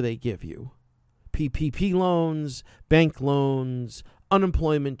whatever they give you. PPP loans, bank loans,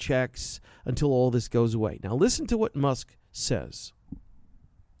 unemployment checks, until all this goes away. Now listen to what Musk says.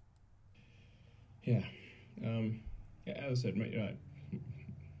 Yeah. As I said, my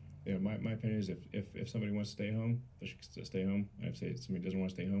opinion is if somebody wants to stay home, they should stay home. If somebody doesn't want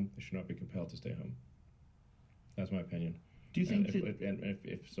to stay home, they should not be compelled to stay home. That's my opinion. Do you think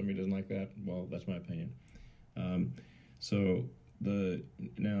if somebody doesn't like that, well, that's my opinion. This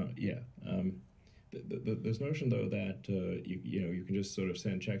notion though that you can just sort of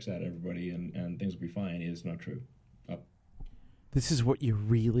send checks out to everybody and things will be fine is not true. This is what you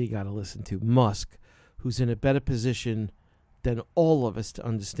really got to listen to. Musk, who's in a better position than all of us to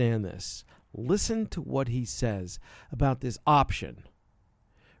understand this. Listen to what he says about this option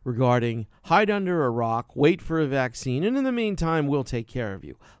regarding hide under a rock, wait for a vaccine, and in the meantime, we'll take care of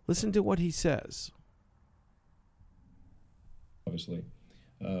you. Listen to what he says. Obviously,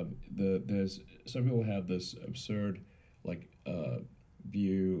 there's some people have this absurd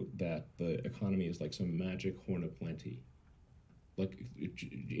view that the economy is like some magic horn of plenty. Like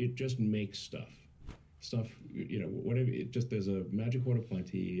it just makes stuff, whatever. It just there's a magic horn of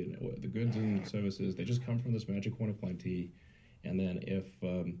plenty, and the goods and services they just come from this magic horn of plenty. And then if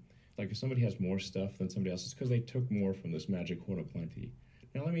somebody has more stuff than somebody else, it's because they took more from this magic horn of plenty.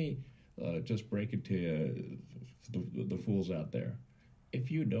 Now let me just break it to you, the fools out there.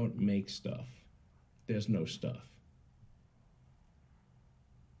 If you don't make stuff, there's no stuff.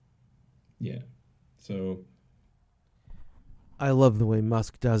 Yeah, so. I love the way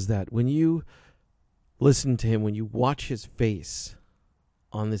Musk does that. When you listen to him, when you watch his face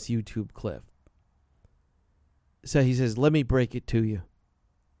on this YouTube clip, so he says, let me break it to you.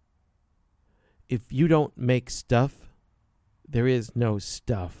 If you don't make stuff, there is no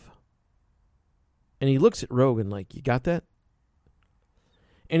stuff. And he looks at Rogan like, you got that?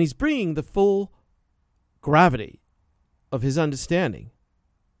 And he's bringing the full gravity of his understanding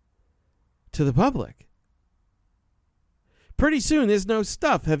to the public. Pretty soon, there's no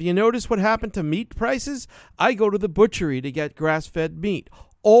stuff. Have you noticed what happened to meat prices? I go to the butchery to get grass-fed meat.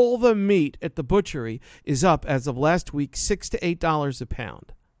 All the meat at the butchery is up as of last week, $6 to $8 a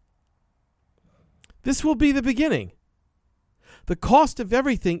pound. This will be the beginning. The cost of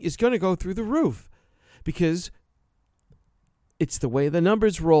everything is going to go through the roof because it's the way the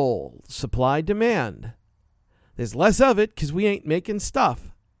numbers roll. Supply, demand. There's less of it because we ain't making stuff.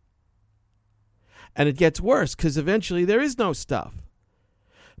 And it gets worse because eventually there is no stuff.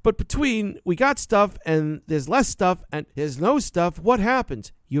 But between we got stuff and there's less stuff and there's no stuff, what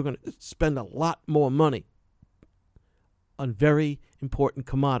happens? You're going to spend a lot more money on very important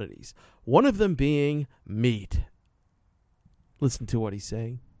commodities. One of them being meat. Listen to what he's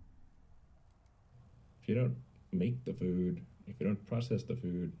saying. If you don't make the food, if you don't process the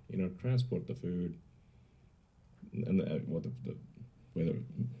food, you don't transport the food, and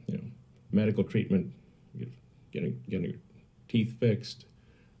medical treatment, getting your teeth fixed,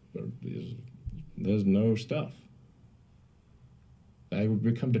 there's no stuff. I would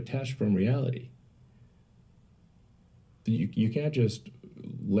become detached from reality. You can't just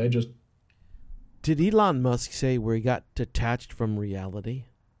Did Elon Musk say where he got detached from reality?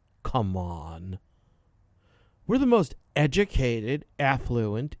 Come on. We're the most educated,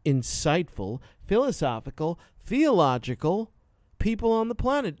 affluent, insightful, philosophical, theological people on the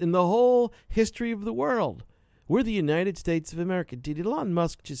planet in the whole history of the world. We're the United States of America. Did Elon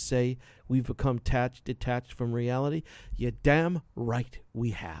Musk just say we've become detached from reality? You're damn right we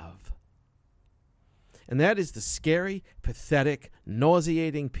have. And that is the scary, pathetic,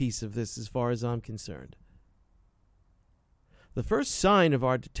 nauseating piece of this as far as I'm concerned. The first sign of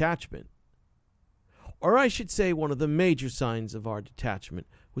our detachment, or I should say one of the major signs of our detachment,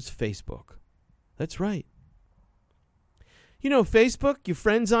 was Facebook. That's right. You know, Facebook, your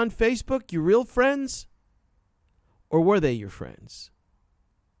friends on Facebook, your real friends? Or were they your friends?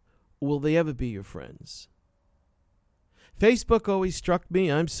 Will they ever be your friends? Facebook always struck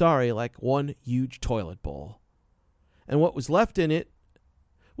me, I'm sorry, like one huge toilet bowl. And what was left in it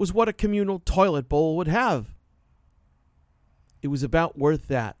was what a communal toilet bowl would have. It was about worth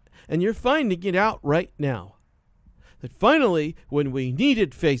that. And you're finding it out right now. That finally, when we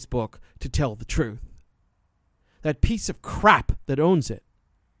needed Facebook to tell the truth, that piece of crap that owns it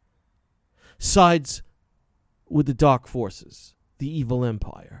sides with the dark forces, the evil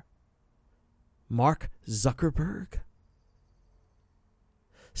empire. Mark Zuckerberg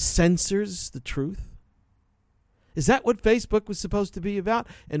censors the truth. Is that what Facebook was supposed to be about?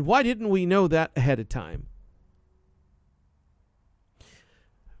 And why didn't we know that ahead of time?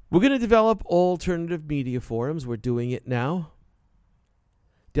 We're going to develop alternative media forums. We're doing it now.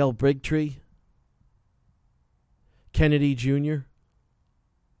 Del Brigtree, Kennedy Jr.,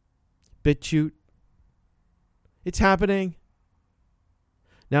 BitChute. It's happening.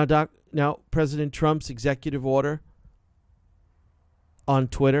 Now President Trump's executive order on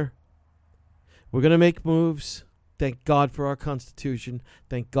Twitter. We're going to make moves. Thank God for our Constitution.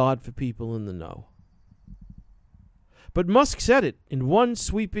 Thank God for people in the know. But Musk said it in one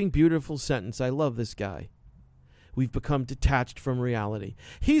sweeping, beautiful sentence. I love this guy. We've become detached from reality.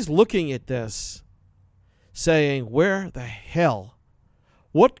 He's looking at this, saying, where the hell?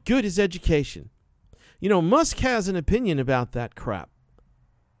 What good is education? You know, Musk has an opinion about that crap.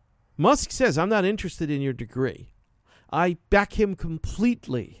 Musk says, I'm not interested in your degree. I back him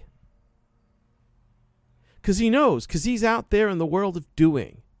completely. Because he knows, because he's out there in the world of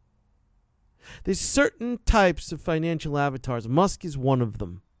doing. There's certain types of financial avatars. Musk is one of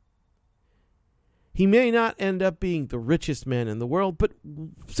them. He may not end up being the richest man in the world, but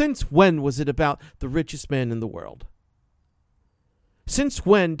since when was it about the richest man in the world? Since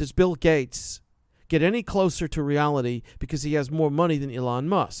when does Bill Gates get any closer to reality because he has more money than Elon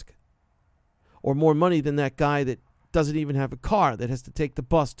Musk? Or more money than that guy that doesn't even have a car, that has to take the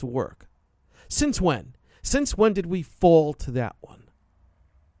bus to work? Since when? Since when did we fall to that one?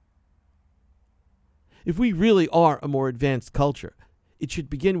 If we really are a more advanced culture, it should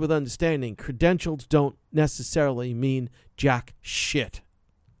begin with understanding credentials don't necessarily mean jack shit.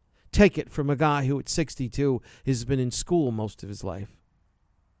 Take it from a guy who at 62 has been in school most of his life.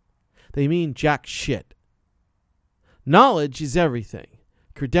 They mean jack shit. Knowledge is everything.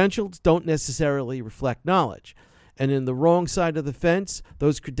 Credentials don't necessarily reflect knowledge. And in the wrong side of the fence,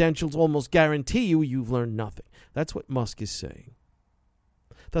 those credentials almost guarantee you've learned nothing. That's what Musk is saying.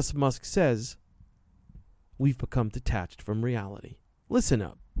 Thus, Musk says, we've become detached from reality. Listen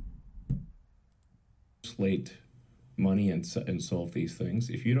up. Slate money and solve these things.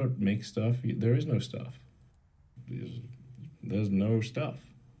 If you don't make stuff, there is no stuff. There's no stuff.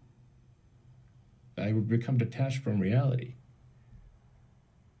 I would become detached from reality.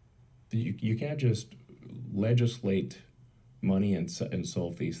 You can't just legislate money and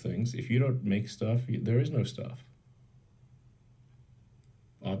solve these things. If you don't make stuff, there is no stuff.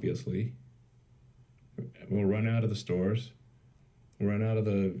 Obviously. We'll run out of the stores. We'll run out of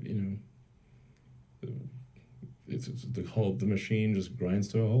the machine just grinds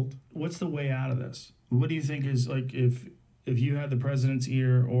to a halt. What's the way out of this? What do you think is, like, if you had the president's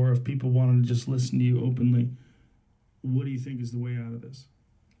ear, or if people wanted to just listen to you openly, what do you think is the way out of this?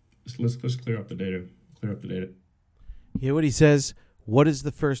 Let's clear up the data. Clear up the data. Hear what he says? What is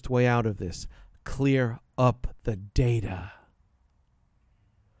the first way out of this? Clear up the data.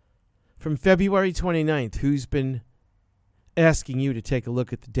 From February 29th, who's been asking you to take a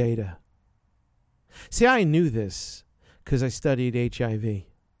look at the data? See, I knew this because I studied HIV.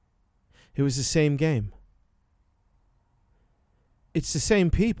 It was the same game. It's the same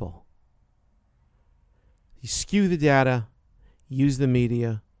people. You skew the data, use the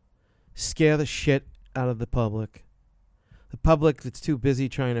media, scare the shit out of the public. The public that's too busy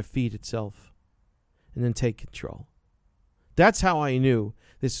trying to feed itself, and then take control. That's how I knew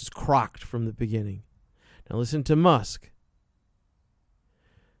this was crocked from the beginning. Now listen to Musk.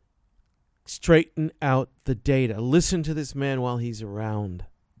 Straighten out the data. Listen to this man while he's around.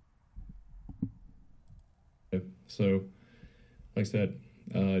 So, like I said,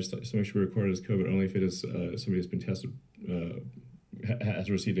 just to make sure we record it as COVID only if it is somebody has been tested, has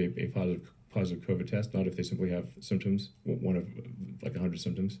received a positive COVID test, not if they simply have symptoms, one of like 100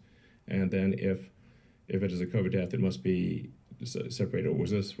 symptoms. And then if it is a COVID death, it must be separated.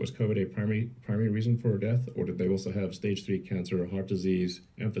 Was COVID a primary reason for death, or did they also have stage 3 cancer, heart disease,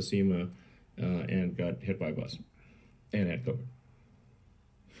 emphysema, and got hit by a bus and had COVID.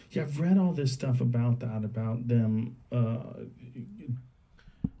 Yeah, I've read all this stuff about that, about them.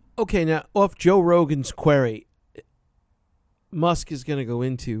 Okay, now off Joe Rogan's query, Musk is going to go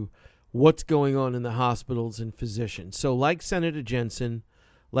into what's going on in the hospitals and physicians. So like Senator Jensen,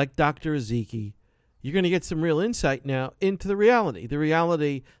 like Dr. Ezeki, you're going to get some real insight now into the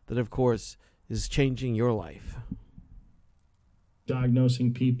reality that, of course, is changing your life.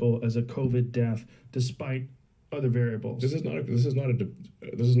 Diagnosing people as a COVID death despite other variables. This is not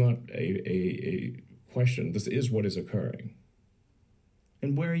a question. This is what is occurring.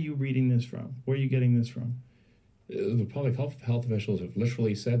 And where are you reading this from? Where are you getting this from? The public health officials have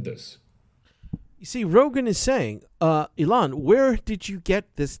literally said this. You see, Rogan is saying, Elon, where did you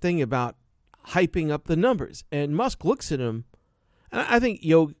get this thing about hyping up the numbers? And Musk looks at him, and I think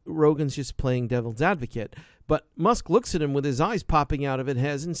Rogan's just playing devil's advocate, but Musk looks at him with his eyes popping out of his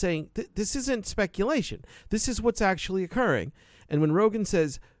head and saying, this isn't speculation. This is what's actually occurring. And when Rogan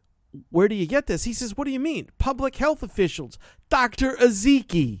says, where do you get this? He says, what do you mean? Public health officials, Dr.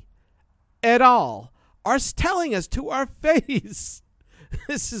 Ezeki et al. Are telling us to our face.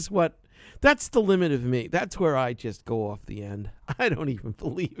 That's the limit of me. That's where I just go off the end. I don't even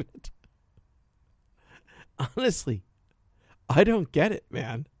believe it. Honestly, I don't get it,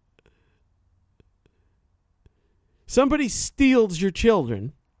 man. Somebody steals your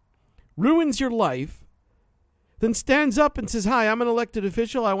children, ruins your life, then stands up and says, hi, I'm an elected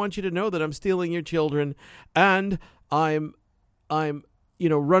official. I want you to know that I'm stealing your children and I'm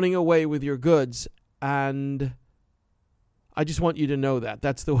running away with your goods. And I just want you to know that.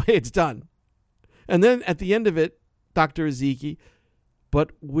 That's the way it's done. And then at the end of it, Dr. Ezeki, but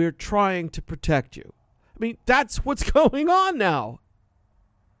we're trying to protect you. I mean, that's what's going on now.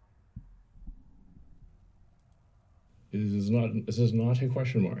 This is not a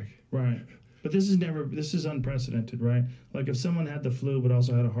question mark. Right. But this is unprecedented, right? Like if someone had the flu but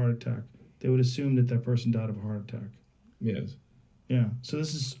also had a heart attack, they would assume that person died of a heart attack. Yes. Yeah. So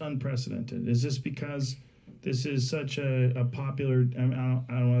this is unprecedented. Is this because this is such a popular, I don't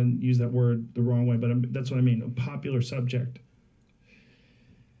want to use that word the wrong way, but that's what I mean, a popular subject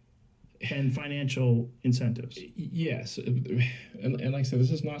and financial incentives? Yes. And like I said,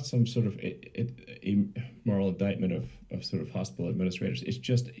 this is not some sort of a moral indictment of sort of hospital administrators. It's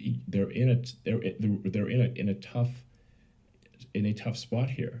just they're in a tough spot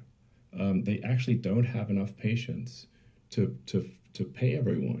here. They actually don't have enough patients to pay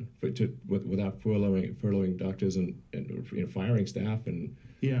everyone without furloughing doctors and firing staff, and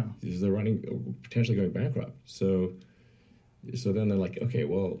yeah, they're potentially going bankrupt. So then they're like, okay,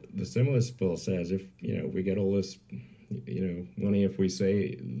 well, the stimulus bill says if we get all this money, if we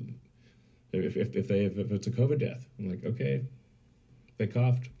say if it's a COVID death, I'm like, okay, they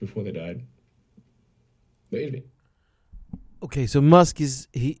coughed before they died. Okay, so Musk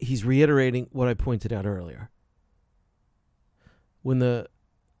he's reiterating what I pointed out earlier. When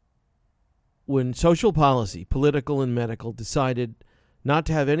social policy, political and medical, decided not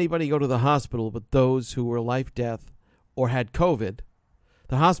to have anybody go to the hospital but those who were life, death, or had COVID,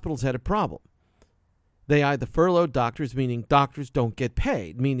 the hospitals had a problem. They either furloughed doctors, meaning doctors don't get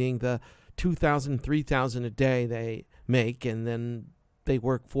paid, meaning the $2,000, $3,000 a day they make, and then they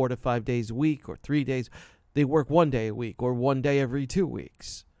work 4 to 5 days a week or 3 days. They work 1 day a week or 1 day every 2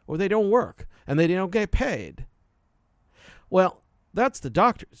 weeks, or they don't work and they don't get paid. Well, that's the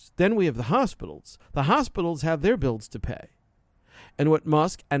doctors. Then we have the hospitals. The hospitals have their bills to pay. And what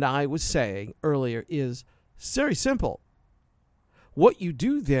Musk and I was saying earlier is very simple. What you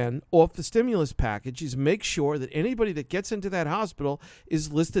do then off the stimulus package is make sure that anybody that gets into that hospital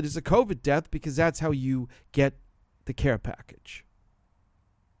is listed as a COVID death, because that's how you get the care package.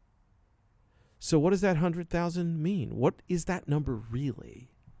 So what does that 100,000 mean? What is that number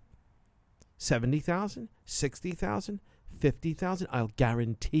really? 70,000? 60,000? 50,000? I will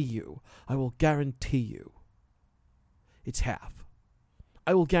guarantee you, it's half.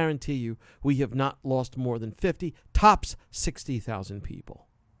 I will guarantee you we have not lost more than 50, tops 60,000 people.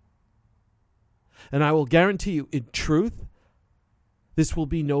 And I will guarantee you, in truth, this will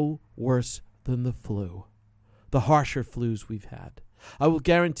be no worse than the flu, the harsher flus we've had. I will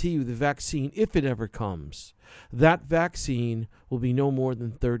guarantee you the vaccine, if it ever comes, that vaccine will be no more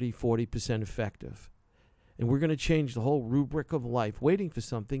than 30, 40% effective. And we're going to change the whole rubric of life, waiting for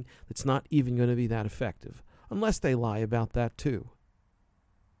something that's not even going to be that effective, unless they lie about that too.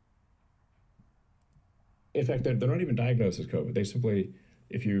 In fact, they're not even diagnosed as COVID. They simply,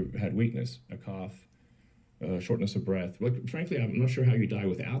 if you had weakness, a cough, shortness of breath. Like, frankly, I'm not sure how you die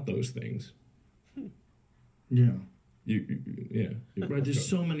without those things. Yeah. Yeah. Right. There's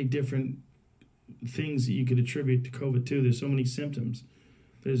so many different things that you could attribute to COVID too. There's so many symptoms.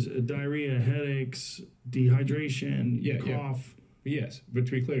 There's diarrhea, headaches, dehydration, cough. Yes, but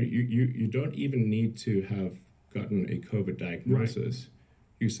to be clear, you don't even need to have gotten a COVID diagnosis. Right.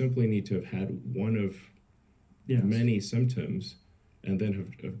 You simply need to have had one of many symptoms and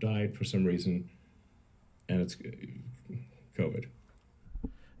then have died for some reason, and it's COVID.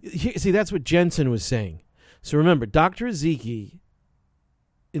 See, that's what Jensen was saying. So remember, Dr. Ezeki,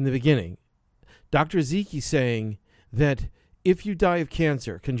 in the beginning, Dr. Ezeki saying that if you die of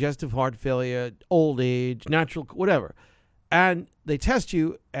cancer, congestive heart failure, old age, natural, whatever, and they test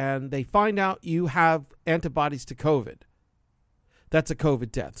you and they find out you have antibodies to COVID, that's a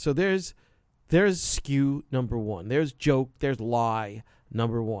COVID death. So there's skew number one. There's joke, there's lie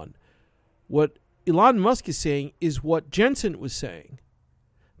number one. What Elon Musk is saying is what Jensen was saying.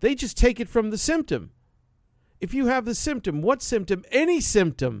 They just take it from the symptom. If you have the symptom, what symptom? Any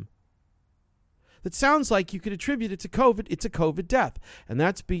symptom that sounds like you could attribute it to COVID, it's a COVID death. And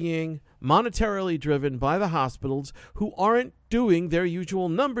that's being monetarily driven by the hospitals who aren't doing their usual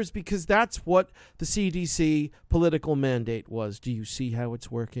numbers because that's what the CDC political mandate was. Do you see how it's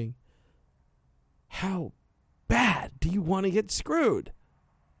working? How bad do you want to get screwed?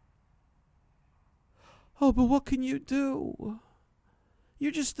 Oh, but what can you do?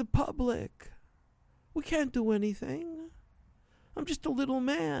 You're just the public. We can't do anything. I'm just a little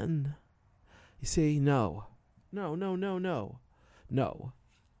man. You see, no.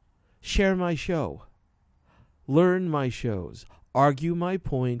 Share my show. Learn my shows. Argue my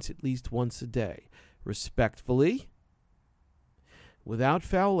points at least once a day. Respectfully. Without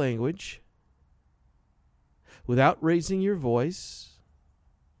foul language. Without raising your voice.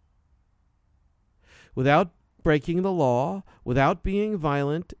 Without breaking the law. Without being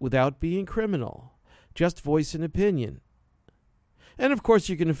violent. Without being criminal. Just voice an opinion. And of course,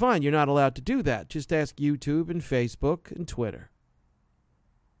 you're going to find you're not allowed to do that. Just ask YouTube and Facebook and Twitter.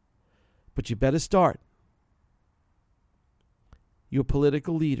 But you better start. Your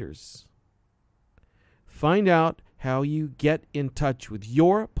political leaders. Find out how you get in touch with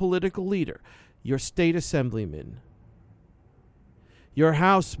your political leader, your state assemblyman, your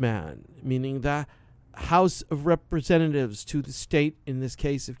houseman, meaning the House of Representatives to the state, in this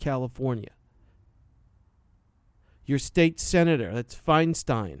case of California. Your state senator, that's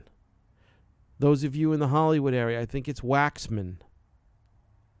Feinstein. Those of you in the Hollywood area, I think it's Waxman.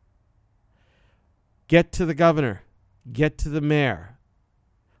 Get to the governor. Get to the mayor.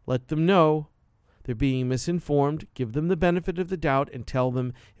 Let them know they're being misinformed. Give them the benefit of the doubt and tell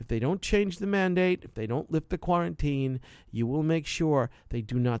them if they don't change the mandate, if they don't lift the quarantine, you will make sure they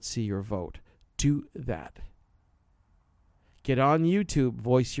do not see your vote. Do that. Get on YouTube.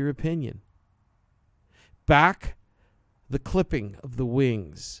 Voice your opinion. Back the clipping of the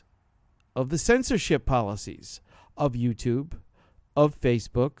wings of the censorship policies of YouTube, of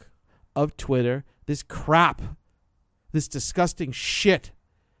Facebook, of Twitter, this crap, this disgusting shit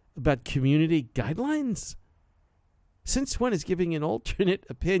about community guidelines? Since when is giving an alternate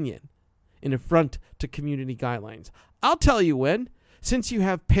opinion an affront to community guidelines? I'll tell you when, since you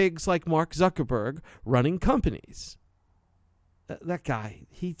have pigs like Mark Zuckerberg running companies. That guy,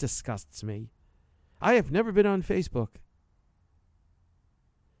 he disgusts me. I have never been on Facebook.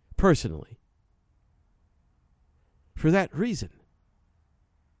 Personally. For that reason.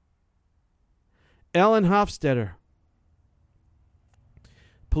 Ellen Hofstetter,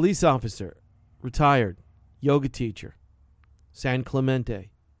 police officer, retired, yoga teacher, San Clemente,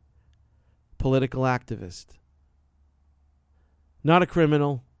 political activist. Not a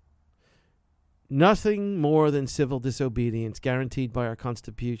criminal. Nothing more than civil disobedience guaranteed by our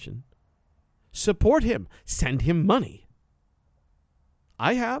Constitution. Support him. Send him money.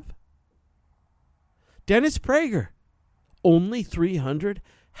 I have. Dennis Prager, only 300.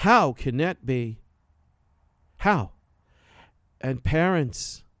 How can that be? How? And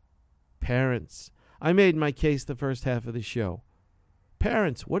parents. I made my case the first half of the show.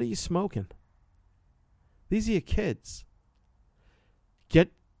 Parents, what are you smoking? These are your kids.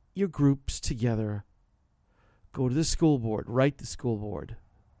 Get your groups together. Go to the school board. Write the school board.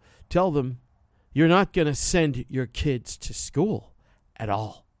 Tell them you're not going to send your kids to school at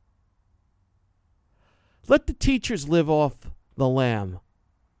all. Let the teachers live off the lamb.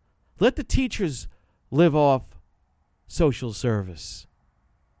 Let the teachers live off social service.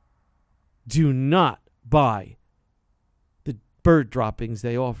 Do not buy the bird droppings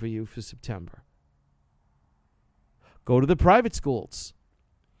they offer you for September. Go to the private schools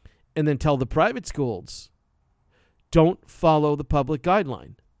and then tell the private schools, don't follow the public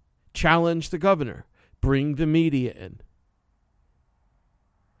guideline. Challenge the governor. Bring the media in.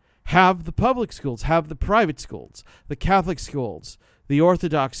 Have the public schools, have the private schools, the Catholic schools, the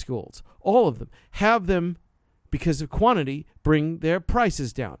Orthodox schools, all of them. Have them, because of quantity, bring their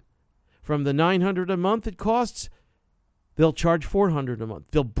prices down. From the $900 a month it costs, they'll charge $400 a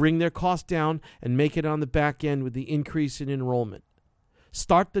month. They'll bring their cost down and make it on the back end with the increase in enrollment.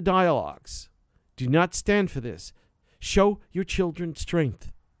 Start the dialogues. Do not stand for this. Show your children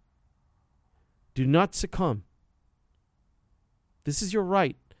strength. Do not succumb. This is your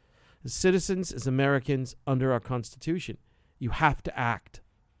right. As citizens, as Americans, under our Constitution, you have to act.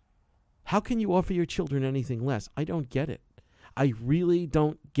 How can you offer your children anything less? I don't get it. I really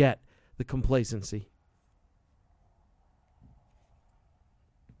don't get the complacency.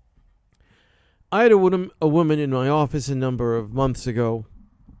 I had a woman in my office a number of months ago,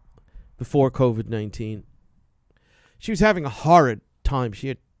 before COVID-19. She was having a horrid time. She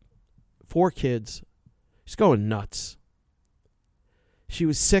had 4 kids. She's going nuts. She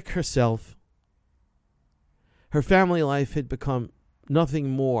was sick herself. Her family life had become nothing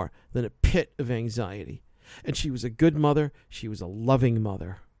more than a pit of anxiety. And she was a good mother. She was a loving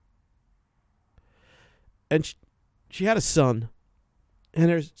mother. And she had a son.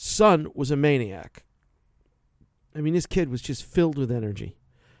 And her son was a maniac. I mean, this kid was just filled with energy.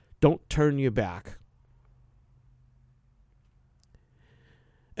 Don't turn your back.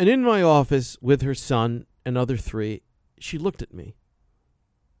 And in my office with her son and other 3, she looked at me.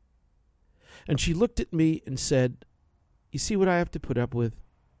 And she looked at me and said, "You see what I have to put up with?"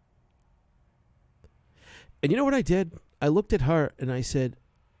 And you know what I did? I looked at her and I said,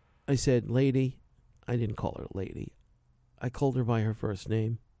 "Lady," I didn't call her lady. I called her by her first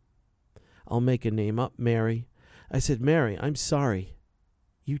name. I'll make a name up, Mary. I said, "Mary, I'm sorry.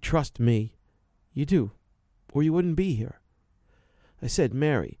 You trust me. You do, or you wouldn't be here." I said,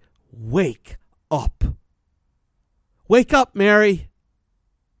 "Mary, wake up. Wake up, Mary.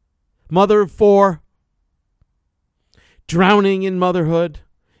 Mother of 4, drowning in motherhood,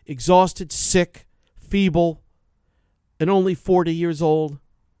 exhausted, sick, feeble, and only 40 years old."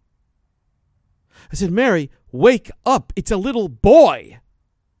 I said, "Mary, wake up. It's a little boy."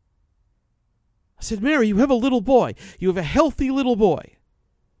 I said, "Mary, you have a little boy. You have a healthy little boy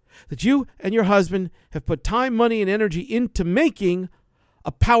that you and your husband have put time, money, and energy into making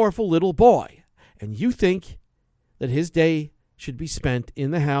a powerful little boy. And you think that his day should be spent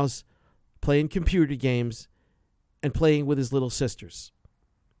in the house playing computer games and playing with his little sisters.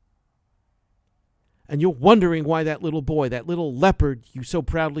 And you're wondering why that little boy, that little leopard you so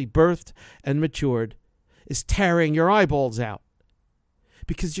proudly birthed and matured, is tearing your eyeballs out.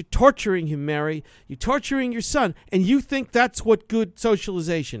 Because you're torturing him, Mary. You're torturing your son, and you think that's what good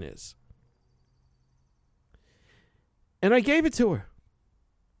socialization is." And I gave it to her.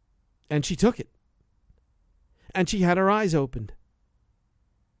 And she took it. And she had her eyes opened.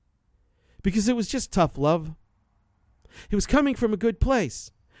 Because it was just tough love. It was coming from a good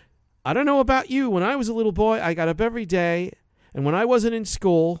place. I don't know about you. When I was a little boy, I got up every day, and when I wasn't in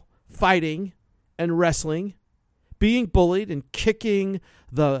school, fighting and wrestling, being bullied and kicking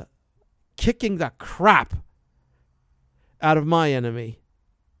the crap out of my enemy,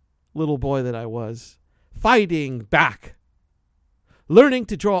 little boy that I was, fighting back, learning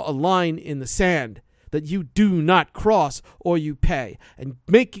to draw a line in the sand that you do not cross or you pay, and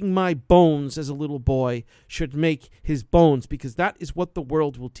making my bones as a little boy should make his bones, because that is what the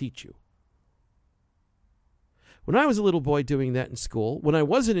world will teach you. When I was a little boy doing that in school, when I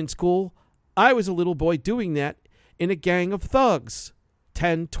wasn't in school, I was a little boy doing that in a gang of thugs,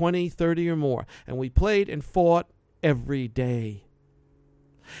 10, 20, 30 or more, and we played and fought every day.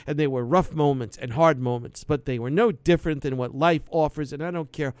 And they were rough moments and hard moments, but they were no different than what life offers, and I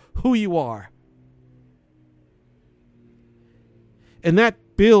don't care who you are. And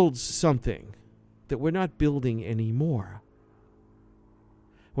that builds something that we're not building anymore.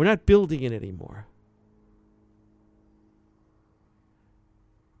 We're not building it anymore.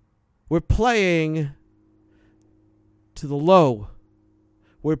 We're playing to the low.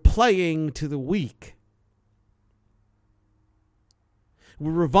 We're playing to the weak.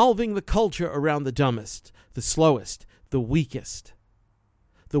 We're revolving the culture around the dumbest, the slowest, the weakest.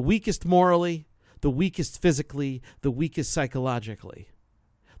 The weakest morally, the weakest physically, the weakest psychologically.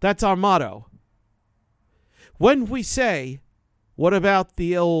 That's our motto. When we say, what about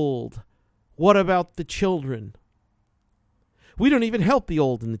the old? What about the children? We don't even help the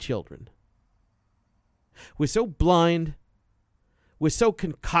old and the children. We're so blind, we're so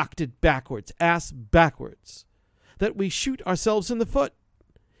concocted backwards, ass backwards, that we shoot ourselves in the foot.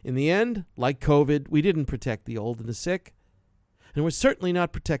 In the end, like COVID, we didn't protect the old and the sick, and we're certainly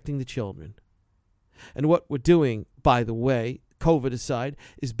not protecting the children. And what we're doing, by the way, COVID aside,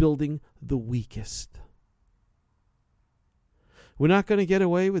 is building the weakest. We're not going to get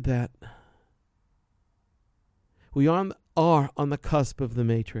away with that. We are on the cusp of the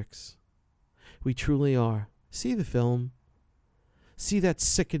Matrix. We truly are. See the film. See that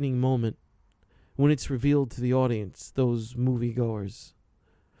sickening moment when it's revealed to the audience, those moviegoers,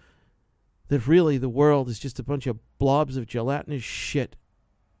 that really the world is just a bunch of blobs of gelatinous shit,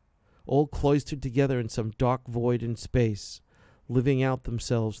 all cloistered together in some dark void in space, living out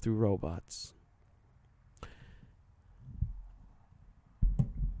themselves through robots.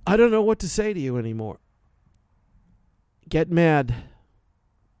 I don't know what to say to you anymore. Get mad.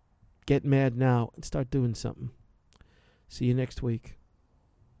 Get mad now and start doing something. See you next week.